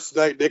Darce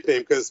Knight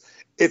nickname because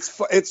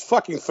it's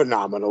fucking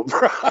phenomenal,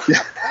 bro.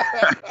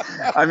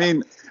 I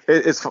mean,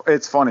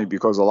 it's funny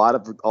because a lot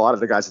of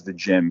the guys at the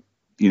gym,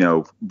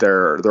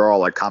 they're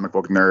all comic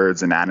book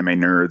nerds and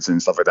anime nerds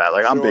and stuff like that.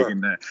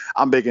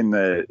 I'm big in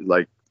the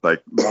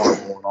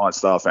Marvel and all that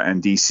stuff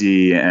and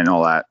DC and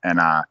all that. And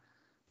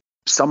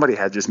somebody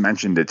had just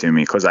mentioned it to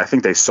me because I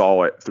think they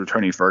saw it through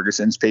Tony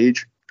Ferguson's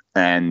page.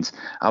 And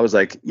I was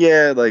like,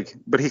 yeah,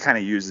 but he kind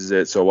of uses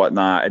it, so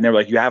whatnot. And they were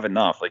like, you have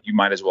enough. You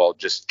might as well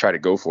just try to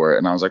go for it.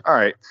 And I was like, all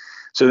right.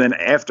 So then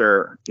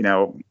after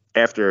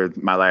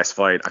my last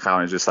fight, I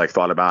kind of just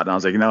thought about it, and I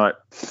was like, you know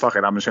what, fuck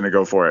it, I'm just gonna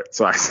go for it.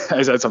 So I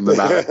said something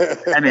about it,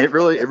 and it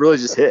really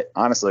just hit.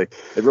 Honestly,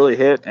 it really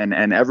hit,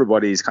 and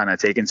everybody's kind of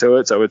taken to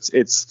it. So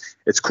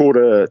it's cool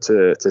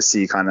to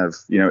see kind of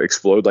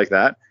explode like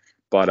that.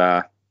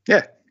 But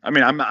yeah, I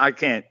mean, I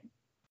can't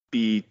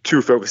be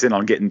too focused in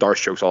on getting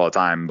Darce chokes all the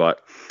time,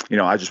 but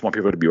I just want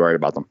people to be worried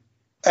about them.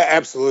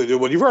 Absolutely,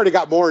 dude. Well, you've already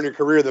got more in your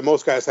career than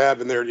most guys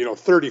have in their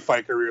 30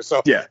 fight careers.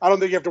 So yeah, I don't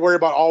think you have to worry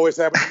about always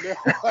having.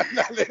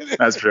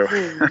 That's true.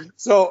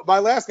 So my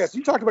last guest,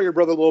 you talked about your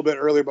brother a little bit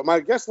earlier, but my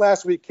guest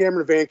last week,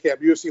 Cameron Van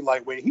Camp, UFC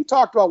lightweight, he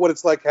talked about what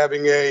it's like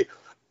having a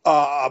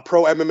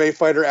pro MMA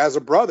fighter as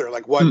a brother,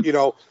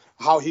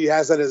 how he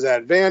has that as an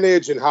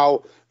advantage and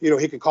how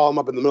he could call him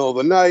up in the middle of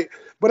the night.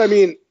 But I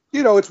mean,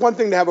 it's one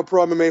thing to have a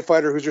pro MMA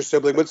fighter who's your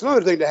sibling, but it's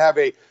another thing to have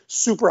a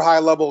super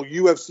high-level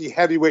UFC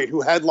heavyweight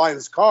who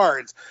headlines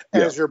cards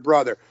as your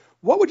brother.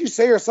 What would you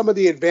say are some of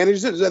the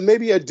advantages and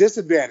maybe a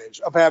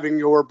disadvantage of having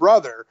your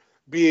brother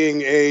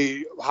being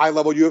a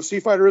high-level UFC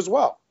fighter as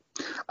well?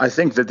 I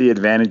think that the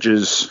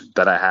advantages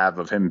that I have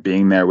of him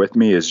being there with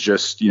me is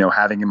just,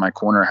 having him in my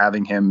corner,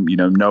 having him,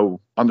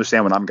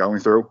 understand what I'm going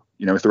through,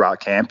 throughout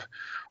camp,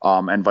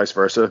 and vice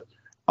versa.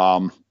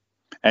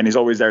 And he's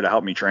always there to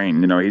help me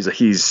train.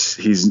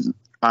 He's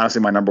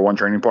honestly my number one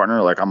training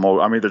partner. Like I'm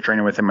either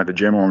training with him at the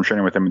gym or I'm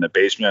training with him in the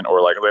basement,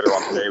 or like later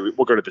on today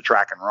we'll go to the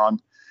track and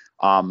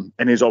run.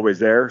 And he's always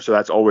there. So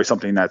that's always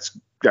something that's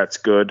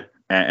good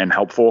and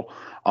helpful.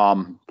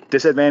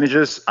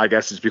 Disadvantages, I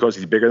guess, is because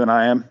he's bigger than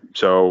I am.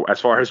 So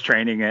as far as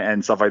training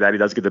and stuff like that, he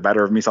does get the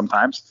better of me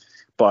sometimes,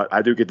 but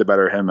I do get the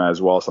better of him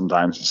as well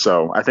sometimes.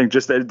 So I think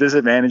just the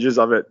disadvantages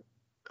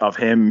of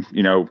him,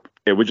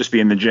 it would just be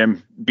in the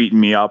gym beating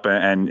me up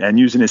and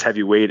using his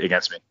heavy weight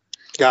against me.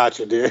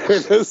 Gotcha,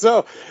 dude.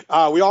 So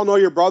we all know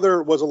your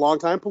brother was a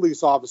longtime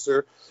police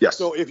officer. Yes.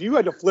 So if you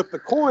had to flip the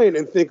coin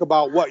and think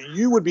about what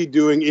you would be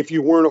doing if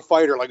you weren't a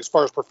fighter, like as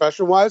far as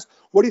profession wise,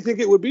 what do you think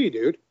it would be,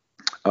 dude?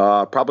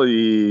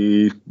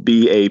 Probably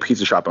be a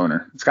pizza shop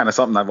owner. It's kind of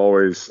something I've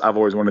always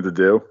wanted to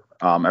do.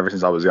 Ever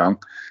since I was young.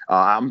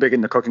 I'm big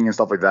into cooking and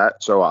stuff like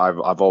that. So I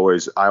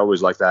always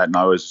like that, and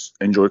I always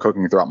enjoy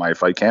cooking throughout my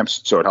fight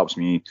camps. So it helps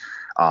me,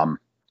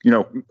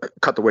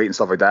 cut the weight and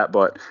stuff like that.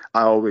 But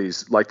I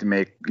always like to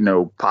make,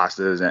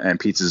 pastas and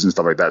pizzas and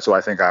stuff like that. So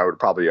I think I would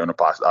probably own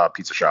a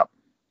pizza shop.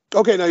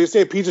 Okay, now you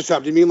say a pizza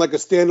shop. Do you mean like a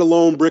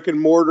standalone brick and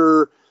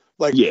mortar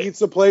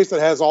pizza place that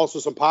has also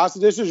some pasta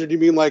dishes, or do you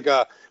mean like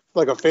a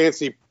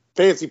fancy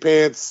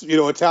pants,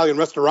 Italian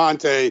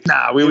restaurante?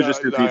 Nah, we would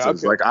just do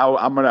pizzas. Okay. Like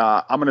I'm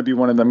gonna be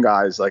one of them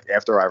guys. Like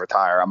after I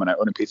retire, I'm gonna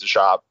own a pizza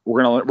shop.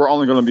 We're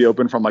only gonna be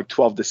open from like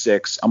 12 to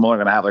 6. I'm only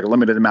gonna have like a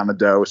limited amount of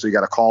dough, so you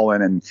got to call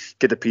in and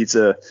get the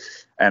pizza.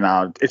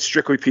 And it's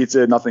strictly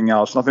pizza, nothing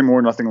else, nothing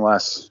more, nothing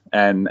less,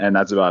 and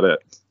that's about it.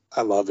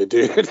 I love it,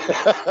 dude.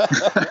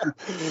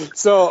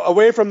 So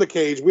away from the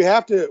cage, we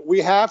have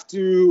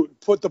to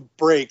put the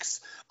brakes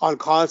on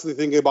constantly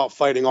thinking about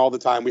fighting all the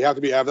time. We have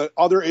to have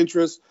other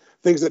interests,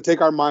 things that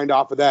take our mind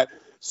off of that.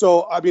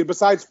 So, I mean,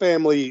 besides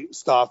family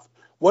stuff,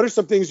 what are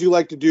some things you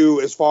like to do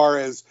as far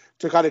as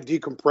to kind of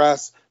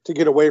decompress, to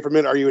get away from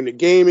it? Are you into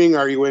gaming?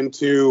 Are you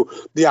into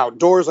the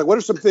outdoors? Like, what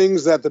are some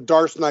things that the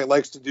Darce Knight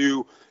likes to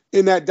do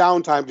in that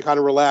downtime to kind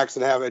of relax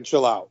and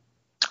chill out?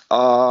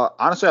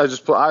 Honestly,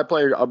 I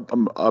play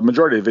a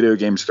majority of video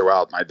games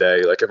throughout my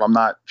day. Like if I'm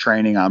not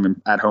training,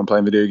 I'm at home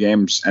playing video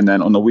games. And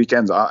then on the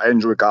weekends, I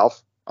enjoy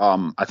golf.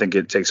 I think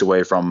it takes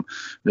away from,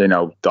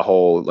 the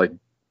whole like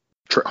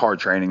hard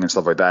training and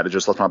stuff like that. It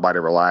just lets my body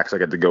relax. I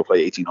get to go play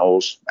 18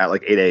 holes at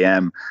like 8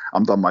 a.m.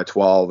 I'm done by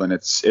 12, and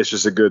it's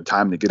just a good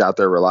time to get out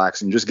there,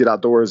 relax, and just get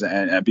outdoors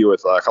and be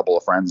with a couple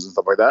of friends and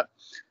stuff like that.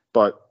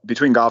 But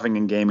between golfing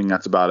and gaming,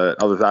 that's about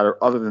it.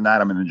 Other than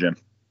that, I'm in the gym.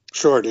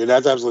 Sure, dude.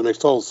 That absolutely makes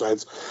total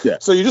sense. Yeah.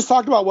 So you just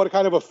talked about what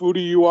kind of a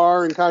foodie you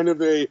are and kind of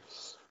a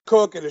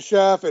cook and a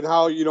chef, and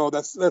how,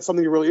 that's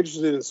something you're really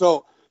interested in.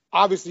 So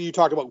obviously you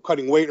talked about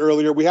cutting weight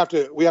earlier. We have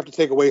to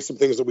take away some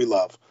things that we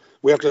love.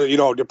 We have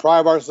to,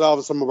 deprive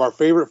ourselves of some of our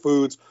favorite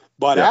foods.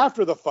 But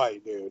after the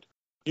fight, dude,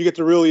 you get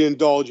to really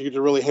indulge. You get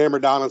to really hammer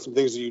down on some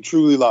things that you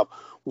truly love.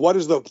 What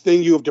is the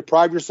thing you have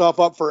deprived yourself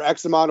of for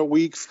X amount of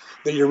weeks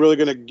that you're really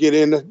going to get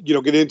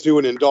into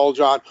and indulge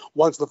on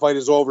once the fight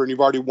is over and you've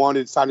already won?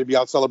 It's time to be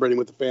out celebrating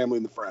with the family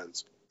and the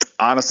friends.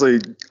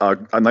 Honestly,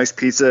 a nice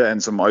pizza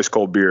and some ice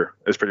cold beer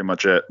is pretty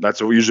much it.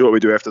 That's usually what we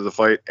do after the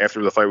fight.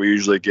 After the fight, we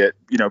usually get,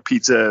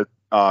 pizza,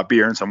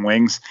 beer, and some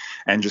wings,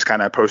 and just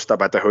kind of post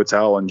up at the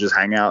hotel and just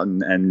hang out.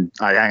 And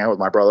I hang out with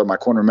my brother, my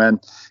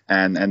cornerman,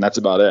 and that's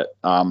about it.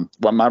 Well,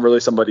 I'm not really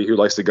somebody who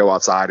likes to go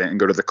outside and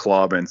go to the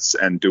club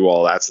and do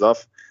all that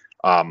stuff.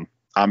 I'm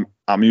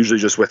usually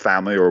just with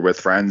family or with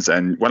friends,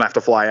 and when I have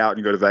to fly out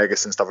and go to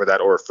Vegas and stuff like that,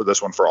 or for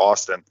this one for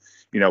Austin,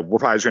 we're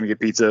probably just going to get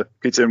pizza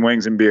and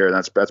wings and beer. And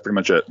that's pretty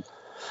much it.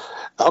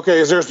 Okay,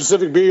 is there a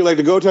specific beer you like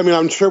to go to? I mean,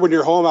 I'm sure when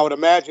you're home, I would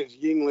imagine it's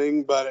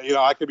Yuengling, but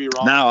I could be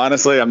wrong. No,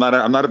 honestly, I'm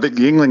not a big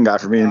Yuengling guy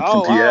from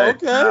PA.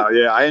 Okay.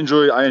 Yeah, I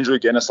enjoy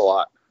Guinness a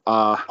lot.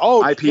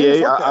 IPA.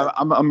 Guinness, okay.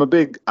 I'm a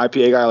big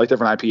IPA guy. I like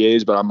different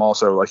IPAs, but I'm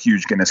also a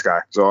huge Guinness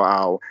guy. So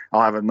I'll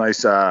have a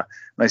nice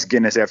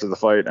Guinness after the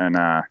fight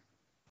and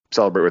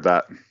celebrate with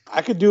that.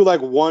 I could do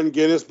like one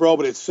Guinness, bro,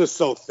 but it's just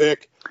so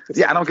thick.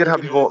 I don't get how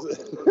people.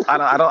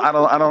 I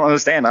don't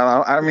understand.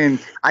 I mean,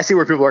 I see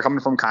where people are coming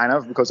from, kind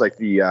of, because like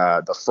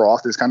the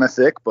froth is kind of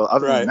thick, but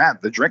other than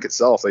that, the drink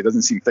itself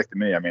doesn't seem thick to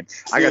me. I mean,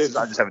 I guess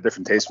I just have a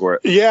different taste for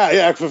it.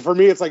 Yeah. For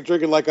me, it's like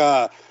drinking like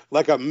a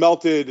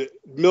melted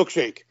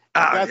milkshake.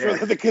 That's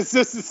really the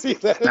consistency.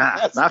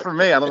 Not for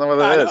me. I don't know what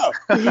that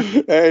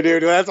is. Hey,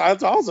 dude,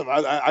 that's awesome.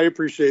 I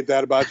appreciate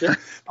that about you.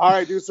 All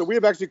right, dude. So we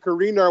have actually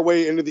careened our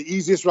way into the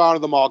easiest round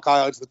of them all,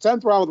 Kyle. It's the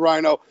 10th round with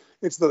Rhino.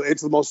 It's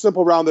the most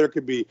simple round there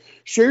could be.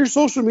 Share your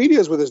social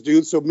medias with us,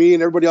 dude, so me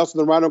and everybody else in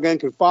the Rhino gang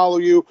can follow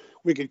you.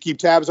 We can keep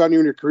tabs on you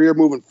and your career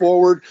moving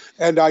forward.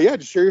 And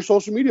just share your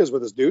social medias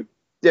with us, dude.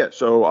 Yeah,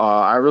 so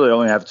I really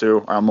only have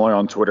two. I'm only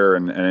on Twitter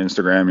and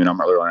Instagram. I'm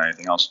not really on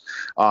anything else.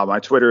 My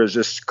Twitter is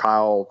just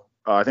Kyle.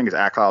 I think it's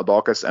at Kyle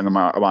Daukaus, and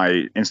my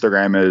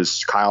Instagram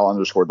is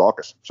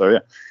Kyle_Daukaus. So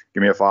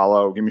give me a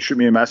follow, shoot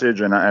me a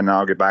message, and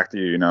I'll get back to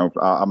you. You know,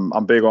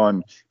 I'm big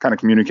on kind of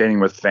communicating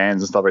with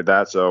fans and stuff like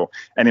that. So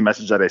any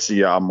message that I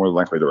see, I'm more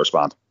likely to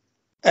respond.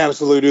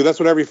 Absolutely, dude. That's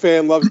what every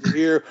fan loves to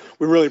hear.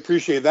 We really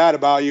appreciate that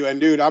about you. And,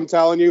 dude, I'm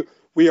telling you,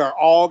 we are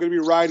all going to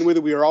be riding with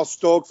it. We are all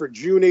stoked for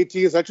June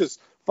 18th. That's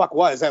just,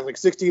 what is that, like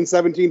 16,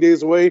 17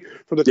 days away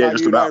from the time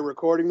you and I are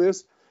recording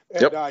this?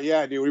 And,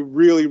 yeah, dude, we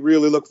really,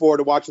 really look forward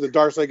to watching the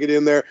Dark Side get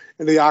in there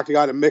into the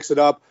Octagon and mix it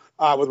up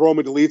with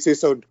Roman Dolidze.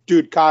 So,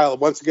 dude, Kyle,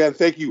 once again,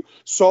 thank you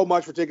so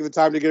much for taking the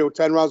time to get it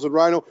 10 rounds with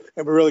Rhino.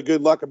 And for really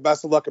good luck and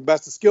best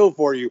of skill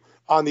for you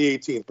on the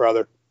 18th,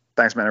 brother.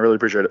 Thanks, man. I really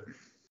appreciate it.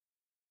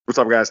 What's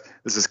up, guys?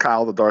 This is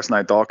Kyle, the Dark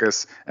Knight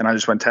Dawkins, and I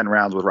just went 10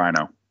 rounds with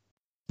Rhino.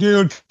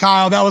 Dude,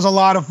 Kyle, that was a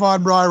lot of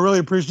fun, bro. I really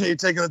appreciate you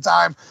taking the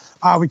time.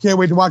 We can't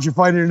wait to watch you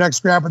fight in your next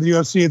scrap of the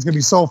UFC. It's going to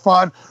be so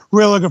fun.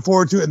 Really looking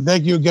forward to it, and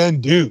thank you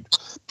again, dude.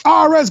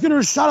 All right, let's give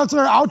a shout out to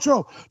our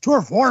outro, to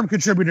our forum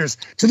contributors,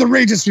 to the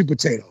Rageous Sweet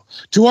Potato,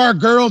 to our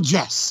girl,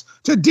 Jess,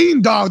 to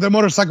Dean Dog, the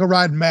motorcycle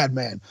riding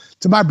madman,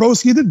 to my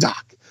broski, the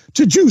Doc,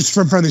 to Juice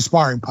from Friendly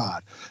Sparring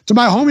Pod, to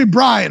my homie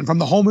Brian from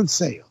the Home and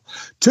Sale,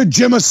 to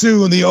Jim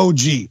Asu and the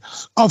OG,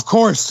 of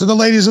course, to the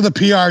ladies of the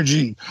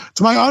PRG,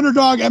 to my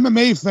underdog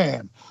MMA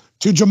fan,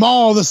 to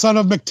Jamal, the son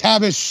of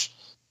McTavish,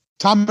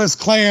 Thomas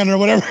Clan, or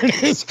whatever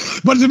it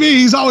is. But to me,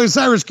 he's always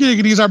Cyrus King,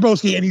 and he's our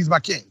broski, and he's my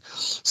king.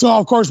 So,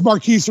 of course,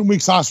 Marquise from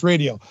Weak Sauce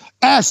Radio,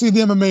 Ashley,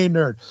 the MMA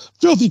nerd,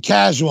 Filthy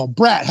Casual,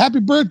 Brat, happy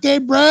birthday,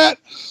 Brat,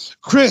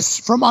 Chris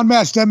from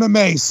Unmatched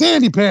MMA,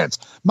 Sandy Pants,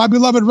 my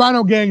beloved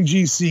Rhino Gang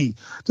GC,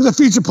 to the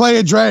feature play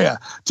Andrea,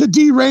 to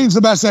D Reigns,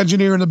 the best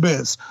engineer in the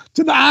biz,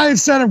 to the Iron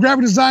Set of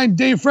Graphic Design,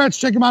 Dave Fretch.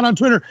 Check him out on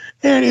Twitter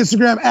and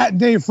Instagram at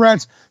Dave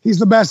Fretch. He's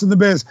the best in the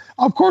biz.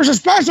 Of course, a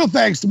special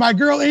thanks to my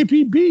girl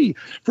APB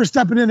for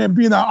stepping in and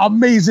being an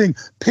amazing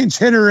pinch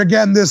hitter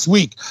again this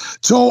week.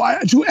 So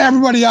to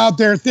everybody out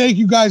there, thank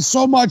you guys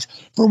so much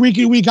for week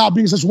in, week out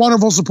being such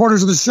wonderful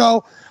supporters of the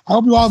show. I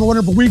hope you all have a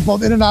wonderful week,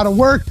 both in and out of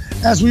work.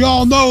 As we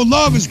all know,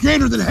 love is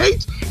greater than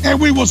hate, and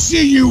we will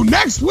see you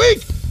next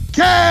week.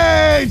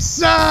 Cage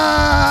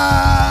Side!